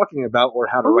actually talking about or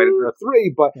how to write it Earth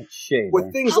 3, but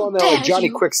with things How on there like dare Johnny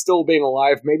you. Quick still being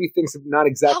alive, maybe things are not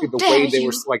exactly How the way dare they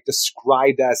were you. like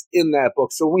described as in that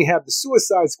book. So when we have the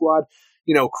Suicide Squad,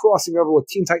 crossing over with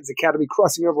Teen Titans Academy,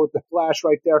 crossing over with the Flash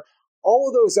right there, all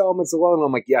of those elements alone,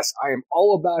 I'm like, yes, I am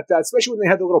all about that, especially when they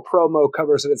had the little promo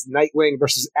covers and it's Nightwing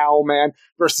versus Owlman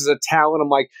versus a Talon. I'm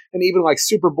like, and even like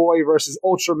Superboy versus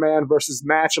Ultraman versus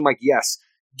Match. I'm like, yes,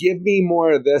 give me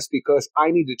more of this because I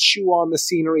need to chew on the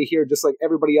scenery here just like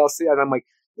everybody else did. And I'm like,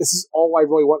 this is all I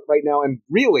really want right now. And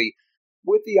really,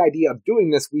 with the idea of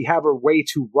doing this, we have a way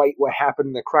to write what happened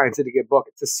in the Crime Syndicate book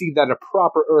to see that a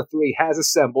proper Earth 3 has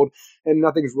assembled and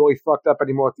nothing's really fucked up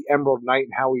anymore with the Emerald Knight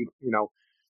and how we,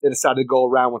 they decided to go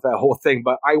around with that whole thing.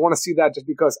 But I want to see that just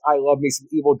because I love me some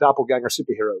evil doppelganger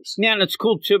superheroes. Yeah, and it's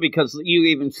cool, too, because you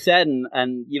even said,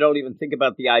 and you don't even think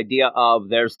about the idea of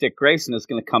there's Dick Grayson is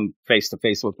going to come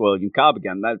face-to-face with William Cobb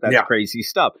again. That's crazy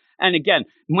stuff. And again,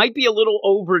 might be a little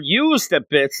overused at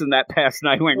bits in that past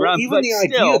Nightwing run. Even but the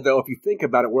still, idea, though, if you think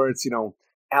about it, where it's,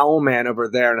 Owlman over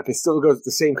there, and if it still goes with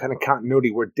the same kind of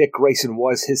continuity where Dick Grayson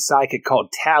was his sidekick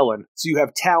called Talon, so you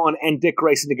have Talon and Dick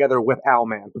Grayson together with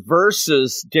Owlman.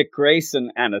 Versus Dick Grayson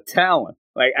and a Talon.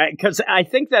 Because I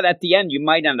think that at the end, you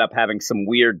might end up having some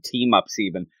weird team-ups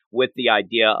even with the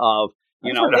idea of,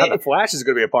 the Flash is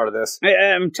going to be a part of this.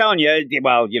 I'm telling you,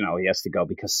 well, he has to go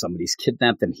because somebody's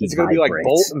kidnapped and It's going to be like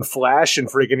Bolt and Flash and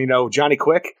freaking, Johnny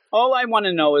Quick. All I want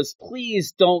to know is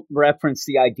please don't reference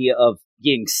the idea of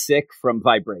being sick from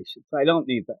vibrations. I don't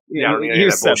need that.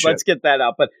 You said, let's get that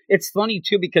out. But it's funny,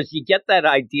 too, because you get that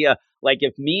idea, like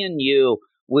if me and you,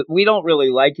 we don't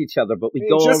really like each other, but we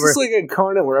go over... Justice League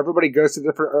Incarnate, where everybody goes to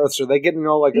different Earths, are they getting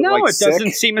all No, it sick?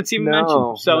 doesn't seem it's even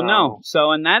mentioned. So, no. So,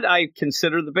 and that I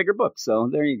consider the bigger book. So,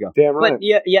 there you go. Damn right. But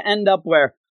you end up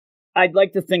where I'd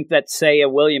like to think that, say, a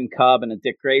William Cobb and a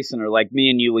Dick Grayson are like me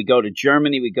and you. We go to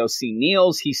Germany. We go see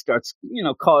Niels. He starts,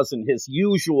 causing his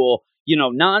usual...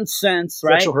 nonsense,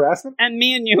 right? Sexual harassment? And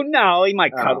me and you, no, he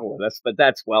might cuddle with us, but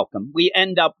that's welcome. We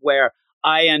end up where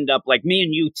I end up, like me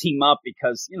and you team up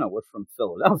because, we're from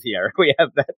Philadelphia. We have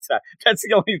that. That's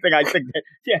the only thing I think that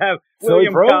you have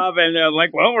William Cobb and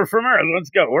we're from Earth.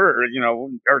 Let's go. We're,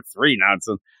 Earth 3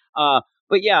 nonsense.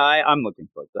 But yeah, I'm looking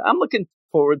forward to that. I'm looking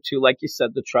forward to, like you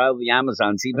said, the Trial of the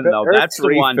Amazons, even though Earth that's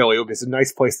 3 the one. Philly is a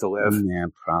nice place to live. Yeah,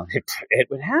 probably. It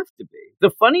would have to be.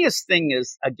 The funniest thing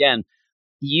is, again,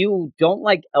 you don't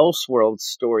like Elseworld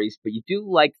stories, but you do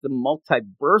like the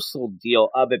multiversal deal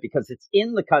of it because it's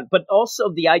in the but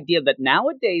also the idea that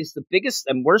nowadays the biggest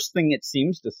and worst thing it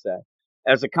seems to say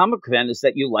as a comic fan is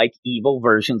that you like evil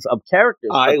versions of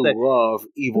characters. I love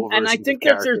evil versions of characters. And I think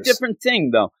that's a different thing,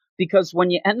 though, because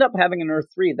when you end up having an Earth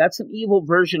 3, that's an evil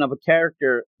version of a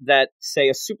character that, say,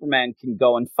 a Superman can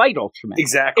go and fight Ultraman.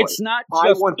 Exactly. It's not just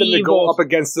I want them evil. to go up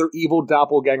against their evil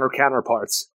doppelganger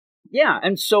counterparts. Yeah,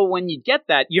 and so when you get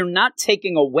that, you're not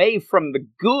taking away from the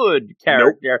good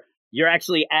character. Nope. You're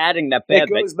actually adding that bad. It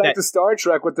goes back to Star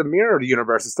Trek with the mirror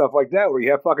universe and stuff like that, where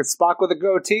you have fucking Spock with a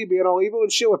goatee being all evil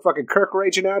and shit with fucking Kirk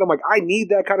raging out. I'm like, I need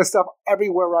that kind of stuff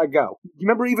everywhere I go. You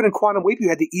remember even in Quantum Leap, you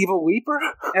had the evil Leaper?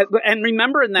 And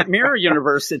remember in that mirror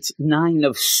universe, it's 9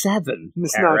 of 7.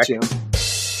 It's Eric.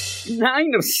 not, Jim.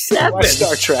 9 of 7. Watch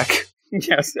Star Trek.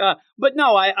 Yes. But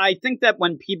no, I think that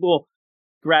when people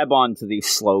grab onto these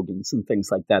slogans and things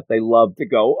like that, they love to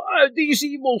go, these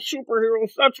evil superheroes,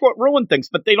 that's what ruined things,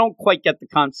 but they don't quite get the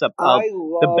concept of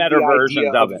the better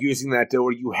version of it. Using that, though,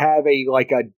 where you have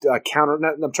a counter,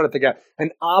 I'm trying to think of an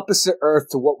opposite Earth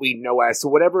to what we know as, so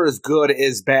whatever is good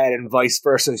is bad and vice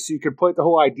versa, so you can put the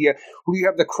whole idea where you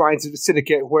have the Crime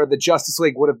Syndicate where the Justice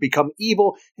League would have become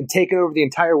evil and taken over the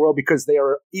entire world because they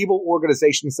are an evil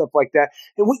organization and stuff like that,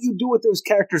 and what you do with those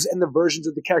characters and the versions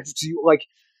of the characters,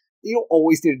 you don't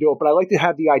always need to do it, but I like to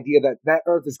have the idea that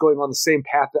Earth is going on the same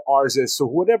path that ours is. So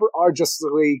whatever our Justice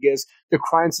League is, the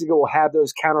Crime Syndicate will have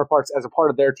those counterparts as a part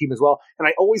of their team as well. And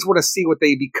I always want to see what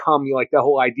they become. That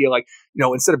whole idea,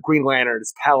 instead of Green Lantern,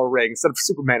 it's Power Ring. Instead of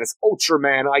Superman, it's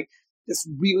Ultraman. I just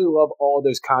really love all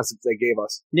those concepts they gave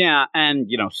us. Yeah, and,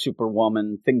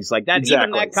 Superwoman, things like that.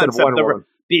 Exactly. Even that concept of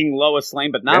being Lois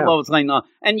Lane, but not Lois Lane.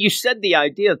 And you said the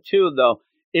idea, too, though,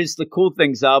 is the cool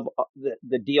things of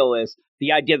the deal is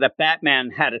the idea that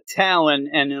Batman had a Talon,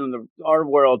 and in our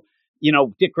world,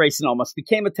 Dick Grayson almost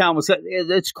became a Talon.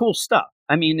 It's cool stuff.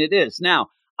 I mean, it is. Now,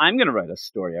 I'm going to write a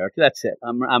story, Eric. That's it.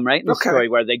 I'm writing a story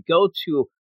where they go to,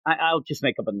 I'll just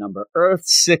make up a number, Earth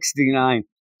 69,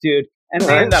 dude. And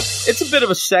they end up, it's a bit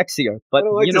of a sexier, but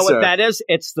you know what that is?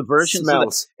 It's the versions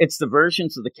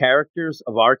of the characters,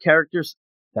 of our characters,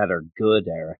 that are good,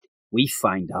 Eric. We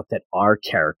find out that our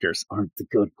characters aren't the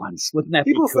good ones. Wouldn't that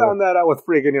be cool? People found that out with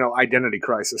freaking, Identity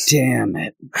Crisis. Damn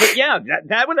it. But yeah,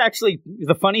 that would actually,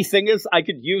 the funny thing is, I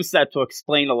could use that to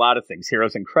explain a lot of things.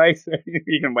 Heroes in Crisis,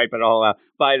 you can wipe it all out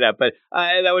by that. But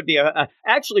that would be,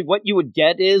 actually what you would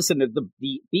get is, and the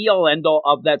be-all end-all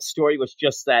of that story was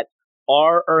just that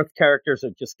our Earth characters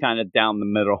are just kind of down the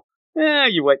middle.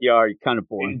 You what you are, you're kind of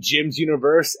boring. In Jim's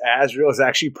universe, Azrael is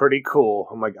actually pretty cool.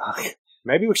 I'm like,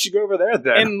 maybe we should go over there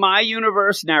then. In my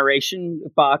universe, narration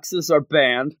boxes are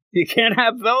banned. You can't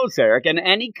have those, Eric. And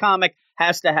any comic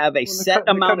has to have a set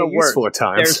they're amount kinda of words. useful at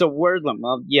times. There's a word limit.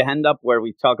 Well, you end up where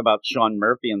we talk about Sean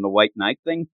Murphy and the White Knight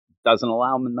thing. Doesn't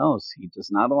allow him in those. He does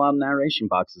not allow narration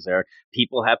boxes there.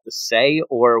 People have to say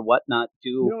or whatnot do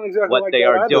You don't exactly what like they that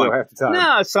are either, doing. half the time.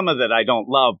 No, some of it I don't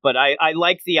love, but I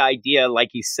like the idea, like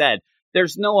he said.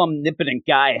 There's no omnipotent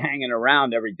guy hanging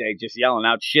around every day just yelling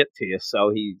out shit to you, so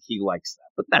he likes that.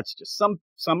 But that's just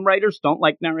some writers don't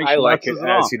like narration I like it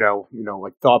boxes at all. as,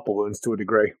 like thought balloons to a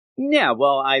degree. Yeah,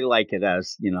 well, I like it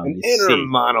as, An you inner see.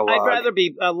 monologue. I'd rather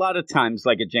be, a lot of times,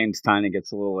 like a James Tynion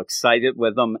gets a little excited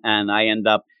with them, and I end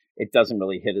up, it doesn't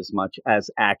really hit as much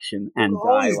as action and All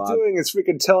dialogue. he's doing is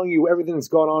freaking telling you everything that's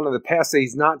gone on in the past that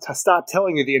he's not stopped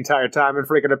telling you the entire time in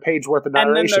freaking a page worth of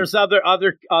narration. And then there's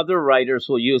other writers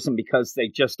will use them because they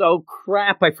just, oh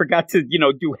crap, I forgot to,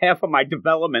 do half of my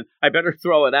development. I better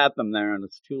throw it at them there, and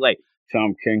it's too late.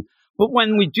 Tom King. But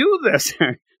when we do this,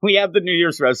 we have the New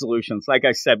Year's resolutions. Like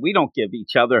I said, we don't give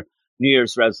each other New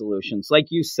Year's resolutions. Like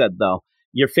you said, though,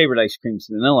 your favorite ice cream's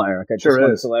vanilla, Eric. I just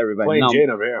want to let everybody Plain know. Jane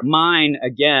over here. Mine,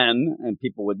 again, and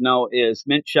people would know, is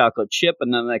mint chocolate chip,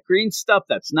 and then that green stuff.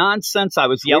 That's nonsense. I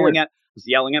was yelling at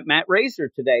Matt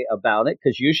Razor today about it,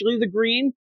 because usually the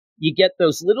green, you get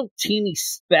those little teeny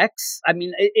specks. I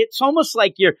mean, it's almost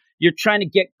like you're trying to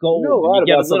get gold. You know a lot and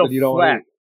you get about a little something you don't fleck. eat.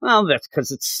 Well, that's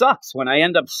because it sucks when I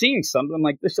end up seeing something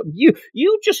like this.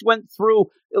 You just went through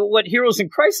what Heroes in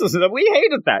Crisis is. We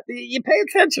hated that. You pay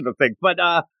attention to things, but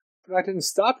I didn't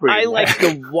stop reading. I like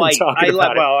the white. I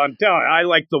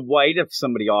like the white. If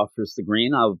somebody offers the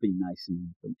green, I would be nice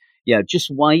and yeah, just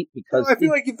white because I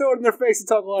feel like you throw it in their face and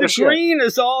talk a lot of shit. the green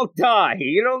is all dye.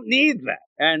 You don't need that,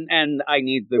 and I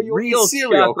need the But you real eat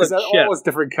cereal because chocolate that chip. all is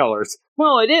different colors.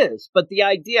 Well, it is, but the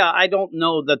idea, I don't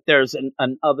know that there's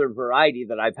an other variety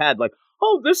that I've had. Like,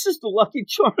 oh, this is the Lucky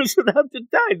Charms without the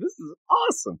dye. This is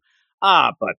awesome.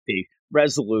 But the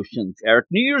resolutions, Eric,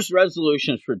 New Year's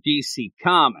resolutions for DC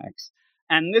Comics,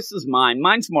 and this is mine.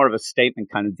 Mine's more of a statement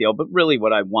kind of deal, but really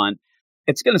what I want,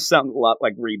 it's going to sound a lot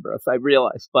like Rebirth, I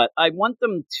realize, but I want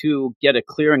them to get a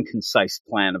clear and concise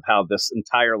plan of how this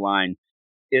entire line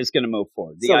is going to move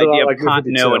forward. The idea of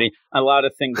continuity, a lot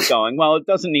of things going. Well, it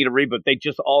doesn't need a reboot. They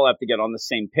just all have to get on the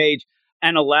same page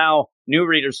and allow new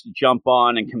readers to jump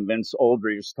on and convince old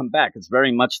readers to come back. It's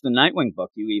very much the Nightwing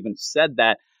book. You even said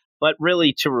that, but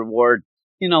really to reward,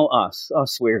 us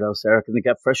weirdos, Eric, and the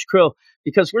Get Fresh crew,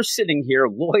 because we're sitting here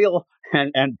loyal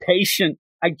and patient.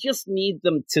 I just need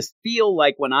them to feel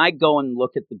like when I go and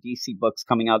look at the DC books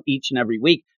coming out each and every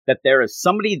week, that there is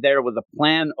somebody there with a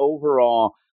plan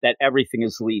overall that everything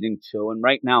is leading to. And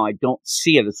right now, I don't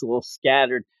see it. It's a little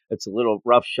scattered. It's a little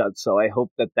roughshod. So I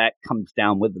hope that comes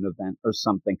down with an event or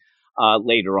something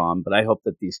later on. But I hope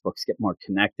that these books get more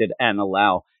connected and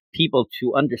allow people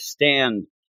to understand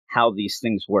how these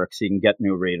things work so you can get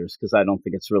new readers, because I don't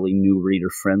think it's really new reader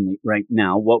friendly right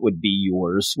now. What would be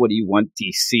yours? What do you want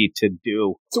DC to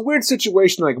do? It's a weird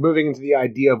situation, like moving into the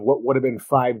idea of what would have been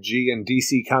 5G and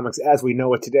DC Comics as we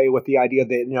know it today, with the idea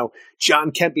that,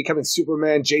 John Kent becoming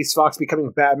Superman, Jace Fox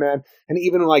becoming Batman, and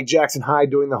even like Jackson Hyde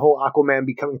doing the whole Aquaman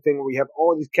becoming thing where we have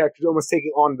all these characters almost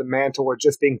taking on the mantle or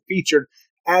just being featured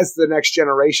as the next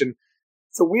generation.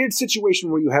 It's a weird situation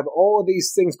where you have all of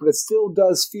these things, but it still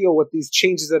does feel, with these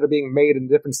changes that are being made and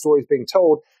different stories being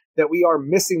told, that we are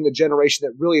missing the generation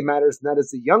that really matters, and that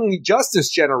is the Young Justice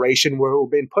generation, who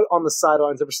have been put on the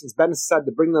sidelines ever since Bendis decided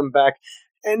to bring them back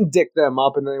and dick them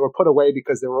up, and then they were put away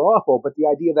because they were awful. But the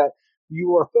idea that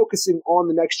you are focusing on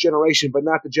the next generation, but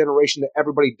not the generation that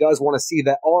everybody does want to see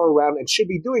that are around and should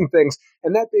be doing things.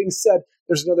 And that being said,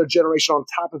 there's another generation on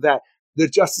top of that, the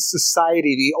Justice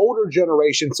Society, the older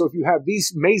generation. So if you have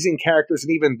these amazing characters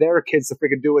and even their kids to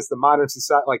freaking do as the modern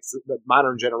society, like the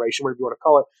modern generation, whatever you want to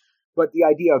call it, but the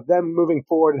idea of them moving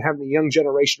forward and having the young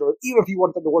generation, or even if you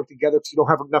want them to work together because you don't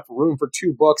have enough room for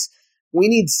 2 books, we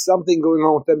need something going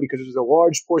on with them, because there's a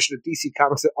large portion of DC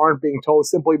Comics that aren't being told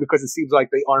simply because it seems like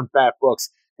they aren't bad books.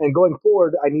 And going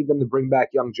forward, I need them to bring back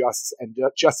Young Justice and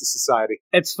Justice Society.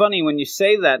 It's funny when you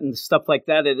say that and stuff like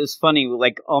that. It is funny,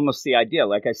 like almost the idea.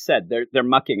 Like I said, they're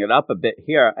mucking it up a bit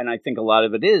here, and I think a lot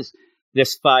of it is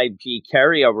this 5G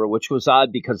carryover, which was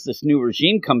odd because this new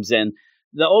regime comes in.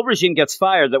 The old regime gets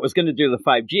fired that was going to do the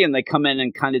 5G, and they come in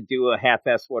and kind of do a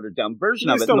half-ass watered-down version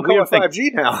of it. Don't call it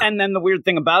 5G now. And then the weird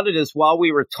thing about it is, while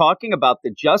we were talking about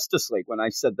the Justice League, when I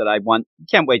said that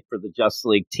can't wait for the Justice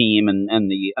League team and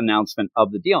the announcement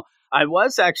of the deal, I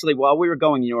was actually, while we were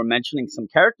going, you were mentioning some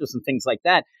characters and things like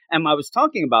that, and I was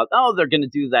talking about, they're going to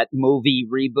do that movie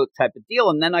reboot type of deal,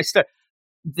 and then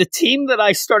the team that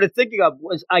I started thinking of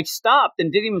I stopped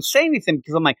and didn't even say anything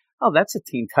because I'm like, oh, that's a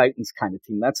Teen Titans kind of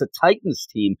team. That's a Titans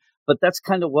team. but that's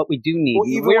kind of what we do need. Well,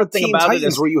 The even weird with thing Teen about it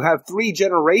Titans, is, where you have 3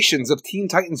 generations of Teen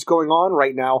Titans going on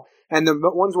right now, and the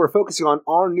ones we're focusing on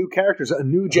are new characters, a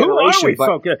new generation. who are we but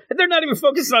focused? They're not even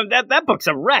focused on that. That book's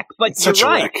a wreck. But it's you're such a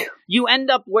right. wreck. You end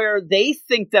up where they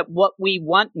think that what we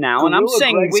want now, and I'm Gorilla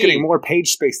saying Greg's getting more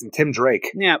page space than Tim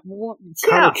Drake. Yeah, well,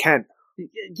 Connor Kent.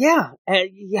 Yeah,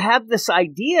 you have this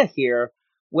idea here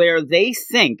where they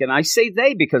think, and I say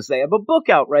they because they have a book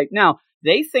out right now,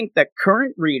 they think that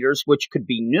current readers, which could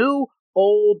be new,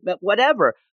 old,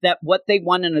 whatever, that what they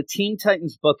want in a Teen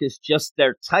Titans book is just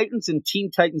their Titans and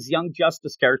Teen Titans Young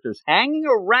Justice characters hanging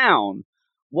around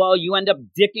while you end up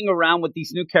dicking around with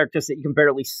these new characters that you can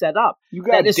barely set up. You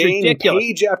got That is Dane ridiculous.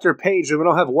 page after page, and we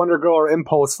don't have Wonder Girl or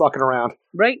Impulse fucking around.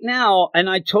 Right now, and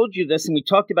I told you this, and we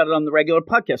talked about it on the regular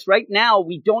podcast, right now,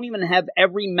 we don't even have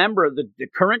every member of the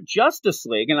current Justice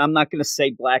League, and I'm not going to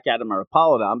say Black Adam or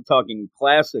Apollo, I'm talking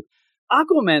classic.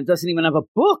 Aquaman doesn't even have a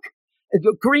book.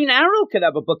 Green Arrow could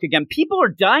have a book again. People are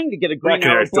dying to get a Green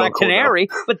Arrow, Black Canary,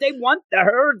 but they want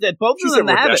her, that both of them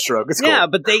to have it. Yeah,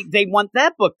 but they want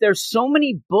that book. There's so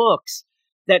many books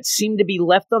that seem to be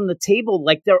left on the table.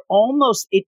 Like they're almost,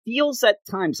 it feels at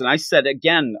times, and I said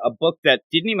again, a book that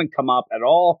didn't even come up at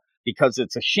all because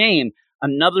it's a shame.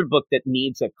 Another book that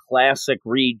needs a classic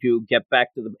redo, get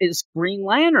back to is Green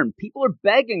Lantern. People are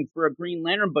begging for a Green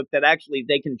Lantern book that actually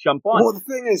they can jump on. Well, the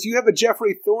thing is, you have a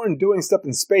Jeffrey Thorne doing stuff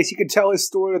in space. You could tell his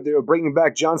story that they were bringing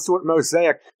back John Stewart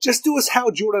Mosaic. Just do us Hal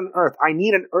Jordan on Earth. I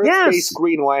need an Earth-based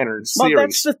Green Lantern series. Well,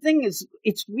 that's the thing is,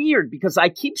 it's weird because I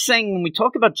keep saying when we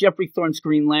talk about Jeffrey Thorne's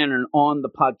Green Lantern on the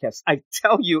podcast, I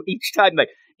tell you each time, like,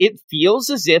 it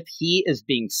feels as if he is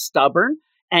being stubborn.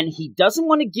 And he doesn't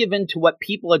want to give in to what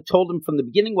people had told him from the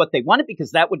beginning, what they wanted,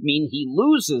 because that would mean he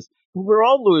loses. We're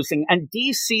all losing. And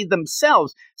DC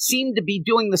themselves seem to be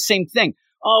doing the same thing.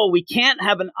 Oh, we can't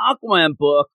have an Aquaman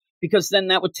book because then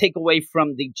that would take away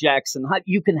from the Jackson Hyde.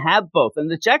 You can have both. And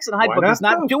the Jackson Hyde book is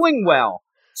not doing well.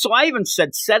 So I even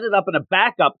said, set it up in a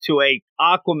backup to a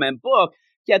Aquaman book.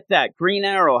 Get that. Green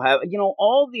Arrow,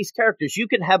 all these characters. You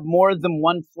could have more than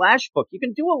one Flash book. You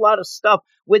can do a lot of stuff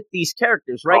with these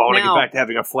characters right now. I want to get back to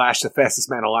having a Flash, the fastest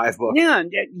man alive book. Yeah,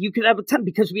 you could have a ton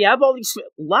because we have all these. A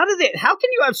lot of it. How can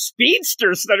you have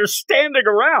speedsters that are standing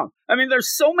around? I mean,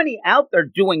 there's so many out there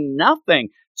doing nothing,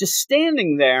 just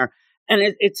standing there.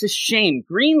 And it's a shame.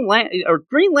 Green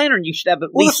Lantern, you should have at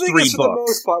least 3 books. For the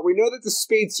most part, we know that the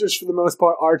speedsters, for the most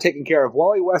part, are taken care of.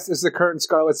 Wally West is the current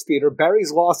Scarlet Speeder.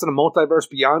 Barry's lost in a multiverse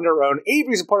beyond her own.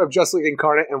 Avery's a part of Justice League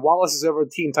Incarnate, and Wallace is over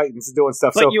with Teen Titans doing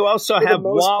stuff. But you also have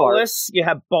Wallace, you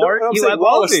have Bart, you have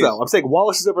Wallace, all these. though. I'm saying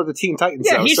Wallace is over the Teen Titans.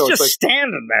 Yeah, though, he's so just it's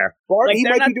standing there. Bart, like he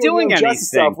they're might not be doing anything.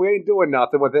 Justice stuff. We ain't doing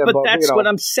nothing with him. But that's what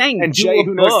I'm saying. And Jay,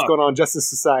 who knows what's going on, Justice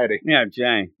Society. Yeah,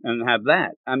 Jay, and have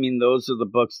that. I mean, those are the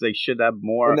books they should have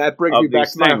more. And that brings me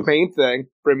back to my main thing.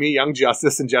 Bring me Young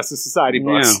Justice and Justice Society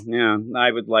books. Yeah,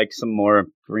 I would like some more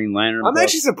Green Lantern I'm books.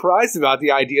 actually surprised about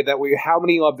the idea that how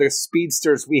many of the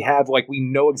speedsters we have, like we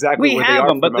know exactly where they are. We have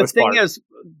them, but the thing part. is,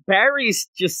 Barry's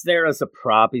just there as a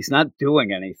prop. He's not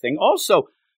doing anything. Also,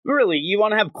 really, you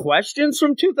want to have questions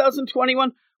from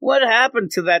 2021? What happened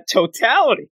to that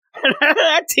totality?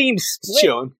 That team split.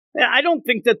 Chilling. I don't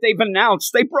think that they've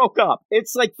announced they broke up.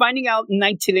 It's like finding out in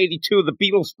 1982 the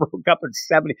Beatles broke up in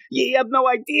 70. You have no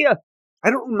idea. I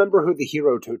don't remember who the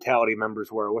Hero Totality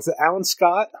members were. Was it Alan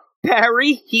Scott?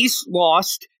 Barry, he's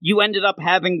lost. You ended up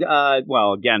having,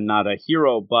 again, not a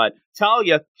hero, but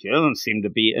Talia, she doesn't seem to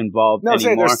be involved anymore.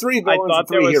 Saying there's 3 villains I thought and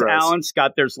 3 there was heroes. Alan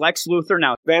Scott. There's Lex Luthor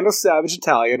now. Vandal Savage,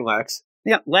 Talia, and Lex.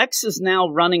 Yeah, Lex is now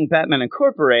running Batman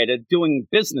Incorporated, doing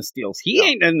business deals. He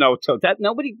ain't in no that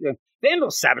nobody. Vandal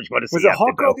Savage, what is was he it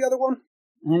Hawkgirl the other one?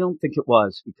 I don't think it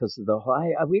was because of the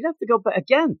we'd have to go back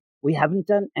again. We haven't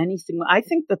done anything. I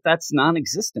think that's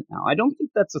non-existent now. I don't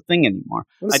think that's a thing anymore.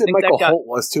 I think Michael Holt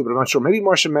was too, but I'm not sure. Maybe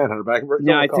Martian Manhunter. But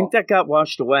I think that got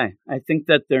washed away. I think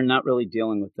that they're not really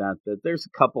dealing with that. That there's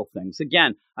a couple things.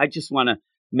 Again, I just want to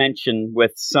mention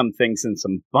with some things and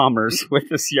some bummers with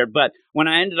this year. But when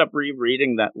I ended up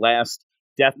rereading that last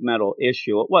Death Metal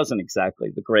issue, it wasn't exactly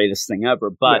the greatest thing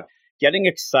ever, but getting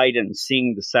excited and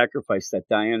seeing the sacrifice that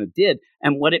Diana did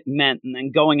and what it meant, and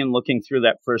then going and looking through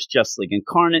that first Justice League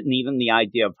Incarnate and even the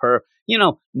idea of her,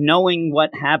 knowing what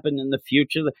happened in the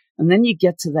future. And then you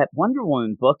get to that Wonder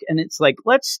Woman book and it's like,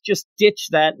 let's just ditch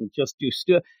that and just do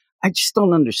stuff. I just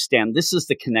don't understand. This is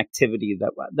the connectivity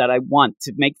that I want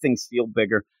to make things feel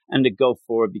bigger and to go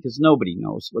forward because nobody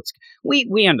knows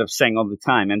we end up saying all the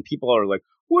time and people are like,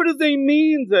 what do they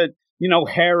mean that,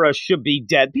 Hera should be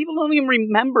dead? People don't even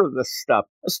remember this stuff,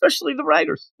 especially the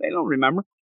writers. They don't remember.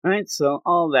 Right. So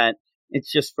all that,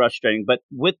 it's just frustrating. But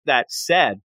with that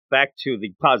said, back to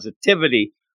the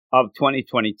positivity of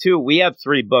 2022, we have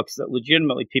 3 books that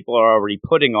legitimately people are already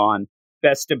putting on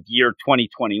best of year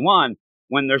 2021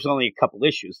 when there's only a couple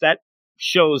issues. That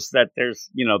shows that there's,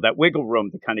 that wiggle room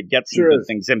to kind of get some good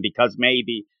things in because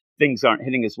maybe things aren't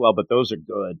hitting as well, but those are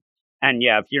good. And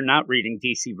yeah, if you're not reading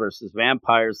DC versus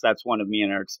Vampires, that's one of me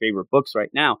and Eric's favorite books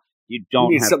right now. You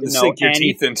don't have something to to know sink your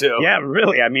teeth into. Yeah,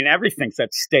 really. I mean, everything's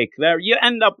at stake there. You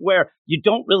end up where you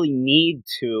don't really need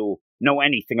to know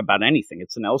anything about anything.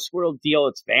 It's an Elseworld deal.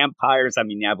 It's vampires. I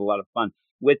mean, you have a lot of fun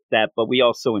with that, but we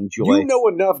also enjoy. You know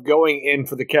enough going in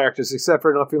for the characters, except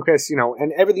for enough in case,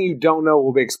 and everything you don't know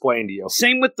will be explained to you.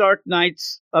 Same with Dark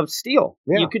Knights of Steel.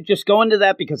 Yeah. You could just go into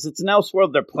that because it's an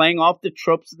Elseworld. They're playing off the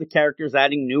tropes of the characters,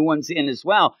 adding new ones in as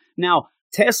well. Now,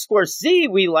 Task Force Z,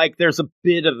 there's a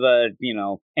bit of a,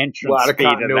 entrance a lot of fee to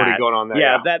continuity that. going on there.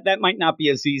 Yeah, that might not be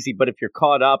as easy, but if you're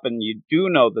caught up and you do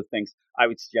know the things, I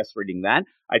would suggest reading that.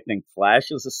 I think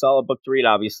Flash is a solid book to read.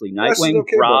 Obviously, Nightwing,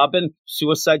 okay Robin,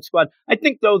 Suicide Squad. I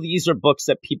think, though, these are books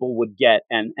that people would get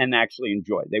and actually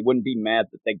enjoy. They wouldn't be mad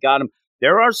that they got them.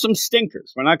 There are some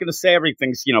stinkers. We're not going to say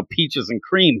everything's, peaches and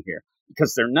cream here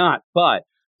because they're not, but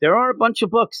there are a bunch of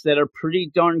books that are pretty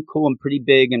darn cool and pretty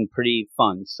big and pretty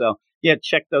fun. So, yeah,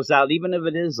 check those out, even if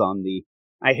it is on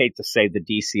I hate to say the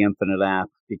DC Infinite app,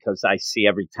 because I see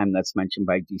every time that's mentioned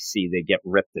by DC, they get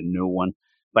ripped a new one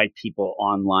by people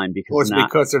online because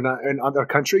they're not in other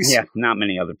countries? Yeah, not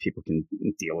many other people can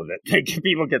deal with it.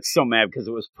 People get so mad because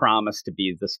it was promised to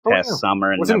be this past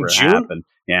summer and never happened.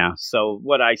 Yeah, so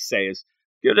what I say is,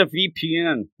 get a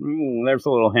VPN. There's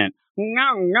a little hint.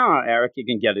 No, Eric, you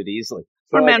can get it easily.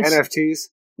 So like NFTs?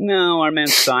 No, our man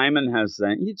Simon has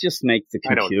that. You just make the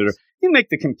computer. You make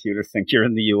the computer think you're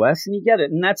in the U.S. and you get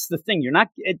it. And that's the thing. You're not.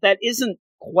 That isn't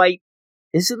quite.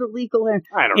 Is it illegal there?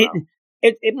 I don't know.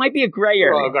 It might be a gray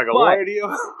area. Well, like a lawyer to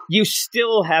you? You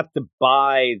still have to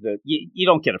buy you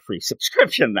don't get a free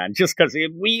subscription then, just because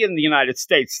we in the United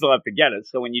States still have to get it.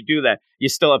 So when you do that, you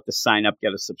still have to sign up,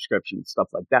 get a subscription, and stuff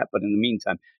like that. But in the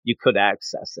meantime, you could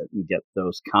access it and get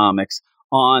those comics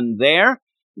on there.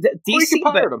 DC, you can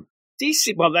pirate them.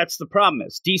 DC, well, that's the problem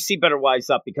is DC better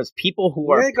wise up because people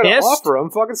who are ain't gonna pissed, offer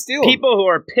them, fucking steal them. People who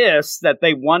are pissed that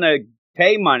they want to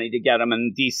pay money to get them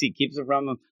and DC keeps it from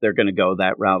them, they're going to go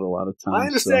that route a lot of times. I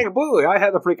understand completely. I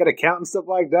have a freaking account and stuff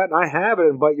like that, and I have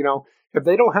it, but, if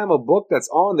they don't have a book that's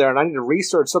on there and I need to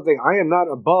research something, I am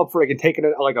not above freaking taking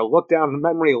it like a look down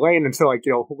memory lane until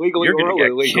legally You're or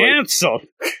gonna illegally. Get canceled.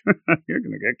 You're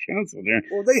going to get canceled. Yeah.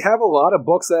 Well, they have a lot of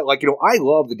books that, I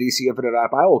love the DC Infinite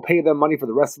app. I will pay them money for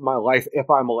the rest of my life if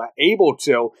I'm able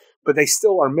to, but they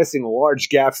still are missing large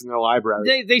gaps in their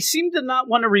library. They seem to not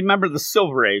want to remember the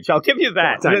Silver Age. I'll give you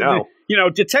that. I know.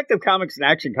 Detective Comics and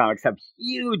Action Comics have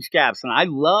huge gaps, and I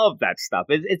love that stuff.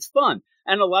 It's fun.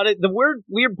 And a lot of the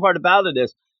weird part about it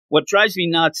is what drives me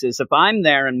nuts is if I'm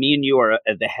there and me and you are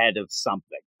at the head of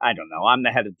something. I don't know. I'm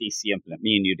the head of DC Infinite.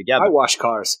 Me and you together. I wash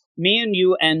cars. Me and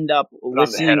you end up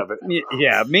listening. I'm the head of it.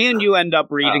 Yeah. Me and you end up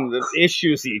reading the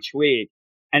issues each week.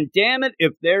 And damn it,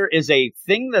 if there is a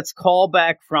thing that's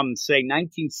callback from, say,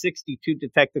 1962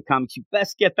 Detective Comics, you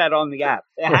best get that on the app.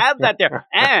 Have that there.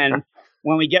 And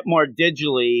when we get more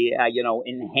digitally,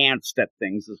 enhanced at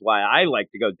things is why I like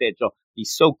to go digital. Be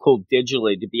so cool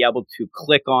digitally to be able to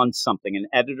click on something, an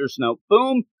editor's note,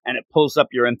 boom, and it pulls up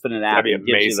your Infinite app and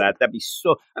gives you that. That'd be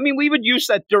so. I mean, we would use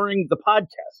that during the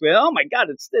podcast. Oh my God,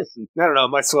 it's this. And, I don't know. It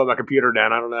might slow my computer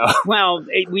down. I don't know. Well,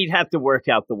 we'd have to work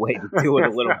out the way to do it a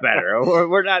little better.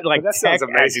 We're not like that sounds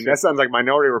amazing. That sounds like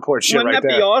Minority Report shit. Wouldn't right that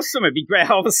there. Be awesome? It'd be great.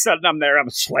 All of a sudden, I'm there. I'm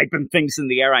swiping things in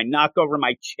the air. I knock over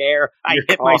my chair. I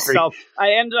hit myself.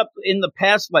 I ended up in the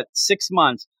past 6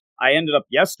 months. I ended up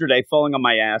yesterday falling on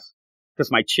my ass because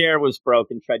my chair was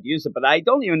broken, tried to use it. But I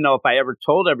don't even know if I ever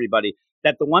told everybody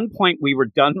that the one point we were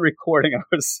done recording,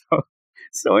 I was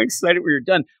so excited we were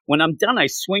done. When I'm done, I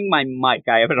swing my mic.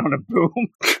 I have it on a boom.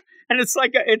 And it's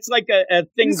like a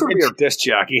thing. This would be a disc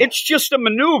jockey. It's just a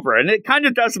maneuver, and it kind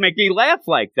of does make me laugh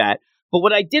like that. But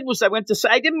what I did was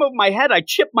I didn't move my head. I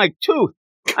chipped my tooth.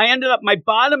 I ended up, my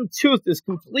bottom tooth is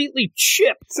completely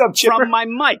chipped from my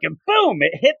mic, and boom,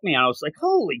 it hit me. And I was like,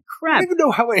 holy crap. I don't even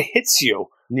know how it hits you.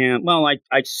 Yeah, well,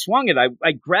 I swung it.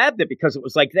 I grabbed it because it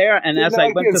was like there, and as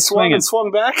I went to swing it,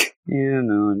 swung back. Yeah,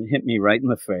 no, and it hit me right in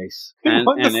the face. And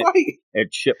it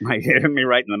hit me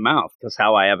right in the mouth because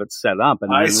how I have it set up.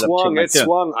 And I swung, it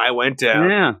swung, I went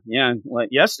down. Yeah. Like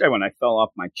yesterday when I fell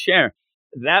off my chair,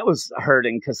 that was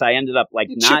hurting because I ended up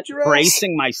not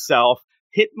bracing myself,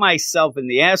 hit myself in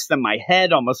the ass, then my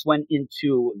head almost went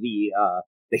into the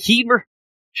heater.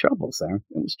 Troubles there. It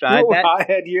was I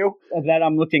had you. That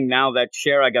I'm looking now, that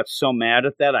chair, I got so mad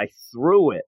at that, I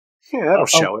threw it Yeah, that'll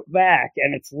show it. back,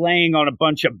 and it's laying on a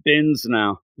bunch of bins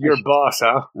now. You're boss,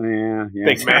 huh? Yeah.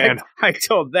 Big man. I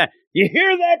told that. You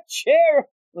hear that chair?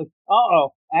 Like,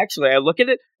 actually, I look at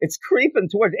it. It's creeping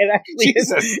towards. It actually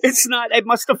is. It's not. It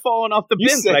must have fallen off the You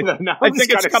bins. say I that now, I I'm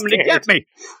think just it's coming kinda to get me.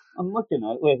 I'm looking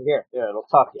at it. Wait, here, it'll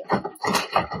talk to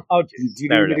you. Oh, Do you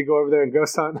need me to go over there and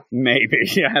ghost hunt? Maybe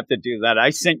I have to do that. I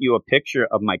sent you a picture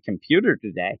of my computer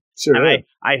today. Sure. And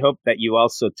I hope that you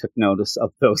also took notice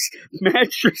of those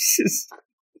mattresses.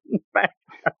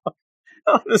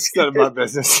 It's none of my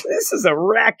business. This is a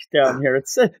wreck down here.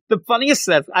 It's the funniest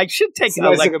thing. I should take It's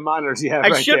nice looking monitors you have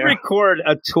right should there. record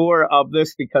a tour of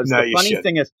this because No, the you funny shouldn't.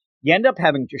 thing is you end up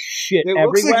having just shit It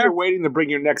looks like everywhere. you're waiting to bring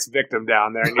your next victim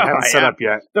down there, and you Oh, haven't set yeah. up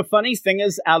yet. The funny thing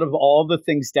is, out of all the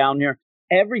things down here,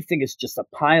 everything is just a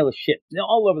pile of shit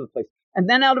all over the place. And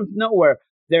then out of nowhere,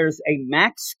 there's a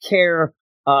Max Care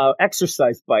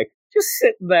exercise bike just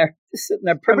sitting there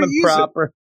prim and use it.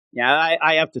 proper. Yeah,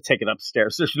 I have to take it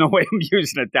upstairs. There's no way I'm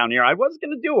using it down here. I was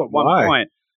going to do it at one Why? point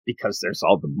because there's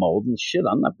all the mold and shit.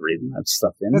 I'm not breathing that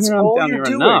stuff in. That's here. all I'm down you're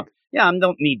here doing. enough. Yeah, I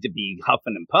don't need to be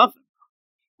huffing and puffing.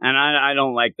 And I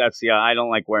don't like I don't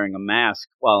like wearing a mask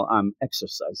while I'm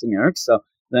exercising, Eric. So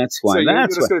that's why. So you're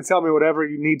that's just why. going to tell me whatever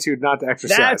you need to not to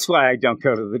exercise. That's why I don't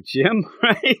go to the gym,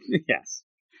 right? Yes.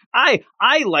 I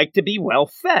like to be well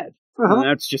fed. Uh-huh. And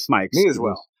that's just my excuse. Me as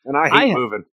well. And I hate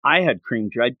moving. I had cream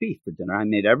dried beef for dinner. I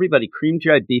made everybody cream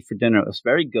dried beef for dinner. It was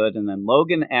very good. And then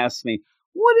Logan asked me,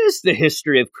 what is the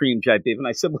history of cream dried beef? And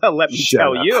I said, well, let me Shut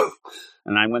tell up. you.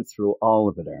 And I went through all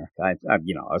of it, Eric. I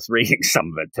was reading some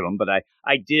of it to him, but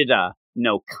I did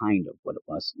know kind of what it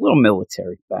was. A little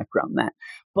military background, that.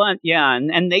 But yeah,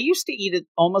 and they used to eat it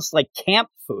almost like camp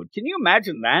food. Can you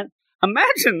imagine that?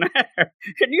 Imagine that.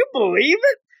 Can you believe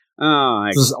it? Oh,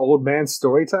 This is old man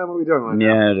story time? What are we doing right now?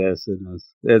 yeah, it is.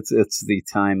 It's the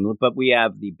time. But we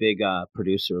have the big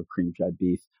producer of cream dried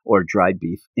beef or dried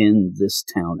beef in this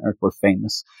town. Eric, we're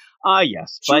famous.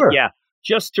 Yes. Sure. But yeah,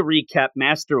 just to recap,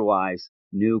 Masterwise,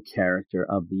 new character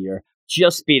of the year,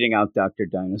 just beating out Dr.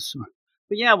 Dinosaur.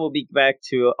 But yeah, we'll be back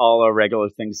to all our regular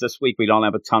things. This week, we don't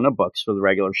have a ton of books for the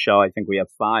regular show. I think we have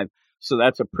 5. So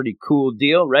that's a pretty cool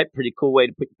deal, right? Pretty cool way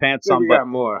to put your pants on. We But got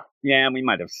more. yeah, we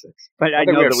might have 6. But I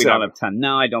think know we have that we don't 7. have 10.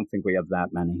 No, I don't think we have that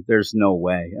many. There's no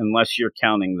way. Unless you're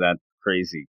counting that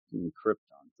crazy Krypton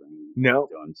thing. No.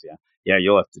 Yeah,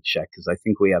 you'll have to check because I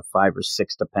think we have 5 or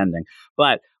 6 depending.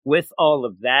 But with all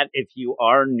of that, if you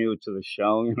are new to the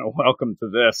show, welcome to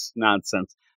this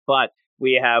nonsense. But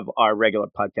we have our regular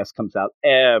podcast comes out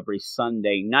every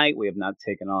Sunday night. We have not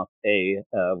taken off a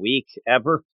week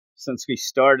ever since we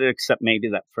started, except maybe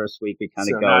that first week we kind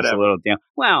of goes a little down.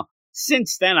 Well,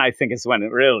 since then, I think is when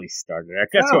it really started.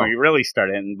 That's when we really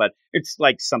started. But it's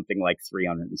like something like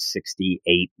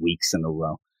 368 weeks in a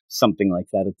row, something like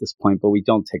that at this point. But we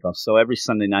don't take off. So every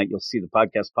Sunday night, you'll see the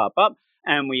podcast pop up.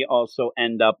 And we also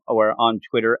we're on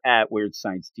Twitter at Weird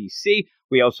Science DC.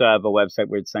 We also have a website,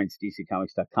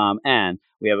 WeirdScienceDCComics.com. And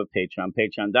we have a Patreon,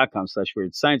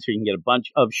 patreon.com/Weird Science, where you can get a bunch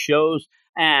of shows.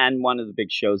 And one of the big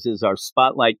shows is our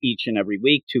Spotlight each and every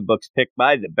week. 2 books picked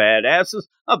by the badasses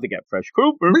of the Get Fresh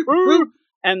crew.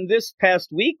 And this past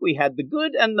week, we had the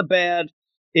good and the bad.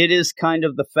 It is kind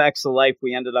of the facts of life.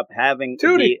 We ended up having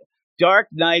the Dark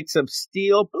Knights of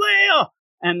Steel.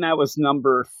 And that was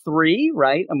number 3,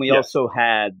 right? And we also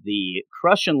had the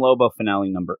Crush and Lobo finale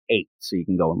number 8. So you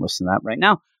can go and listen to that right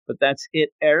now. But that's it,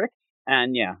 Eric.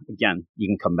 And yeah, again, you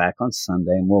can come back on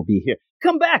Sunday and we'll be here.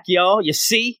 Come back, y'all. You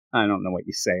see? I don't know what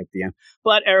you say at the end.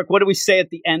 But Eric, what do we say at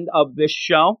the end of this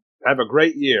show? Have a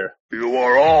great year. You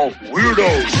are all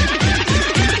weirdos.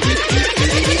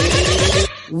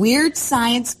 Weird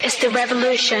Science. It's the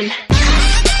revolution.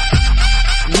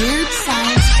 Weird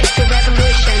Science. It's the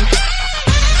revolution.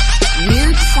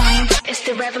 Weird Science. It's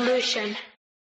the revolution.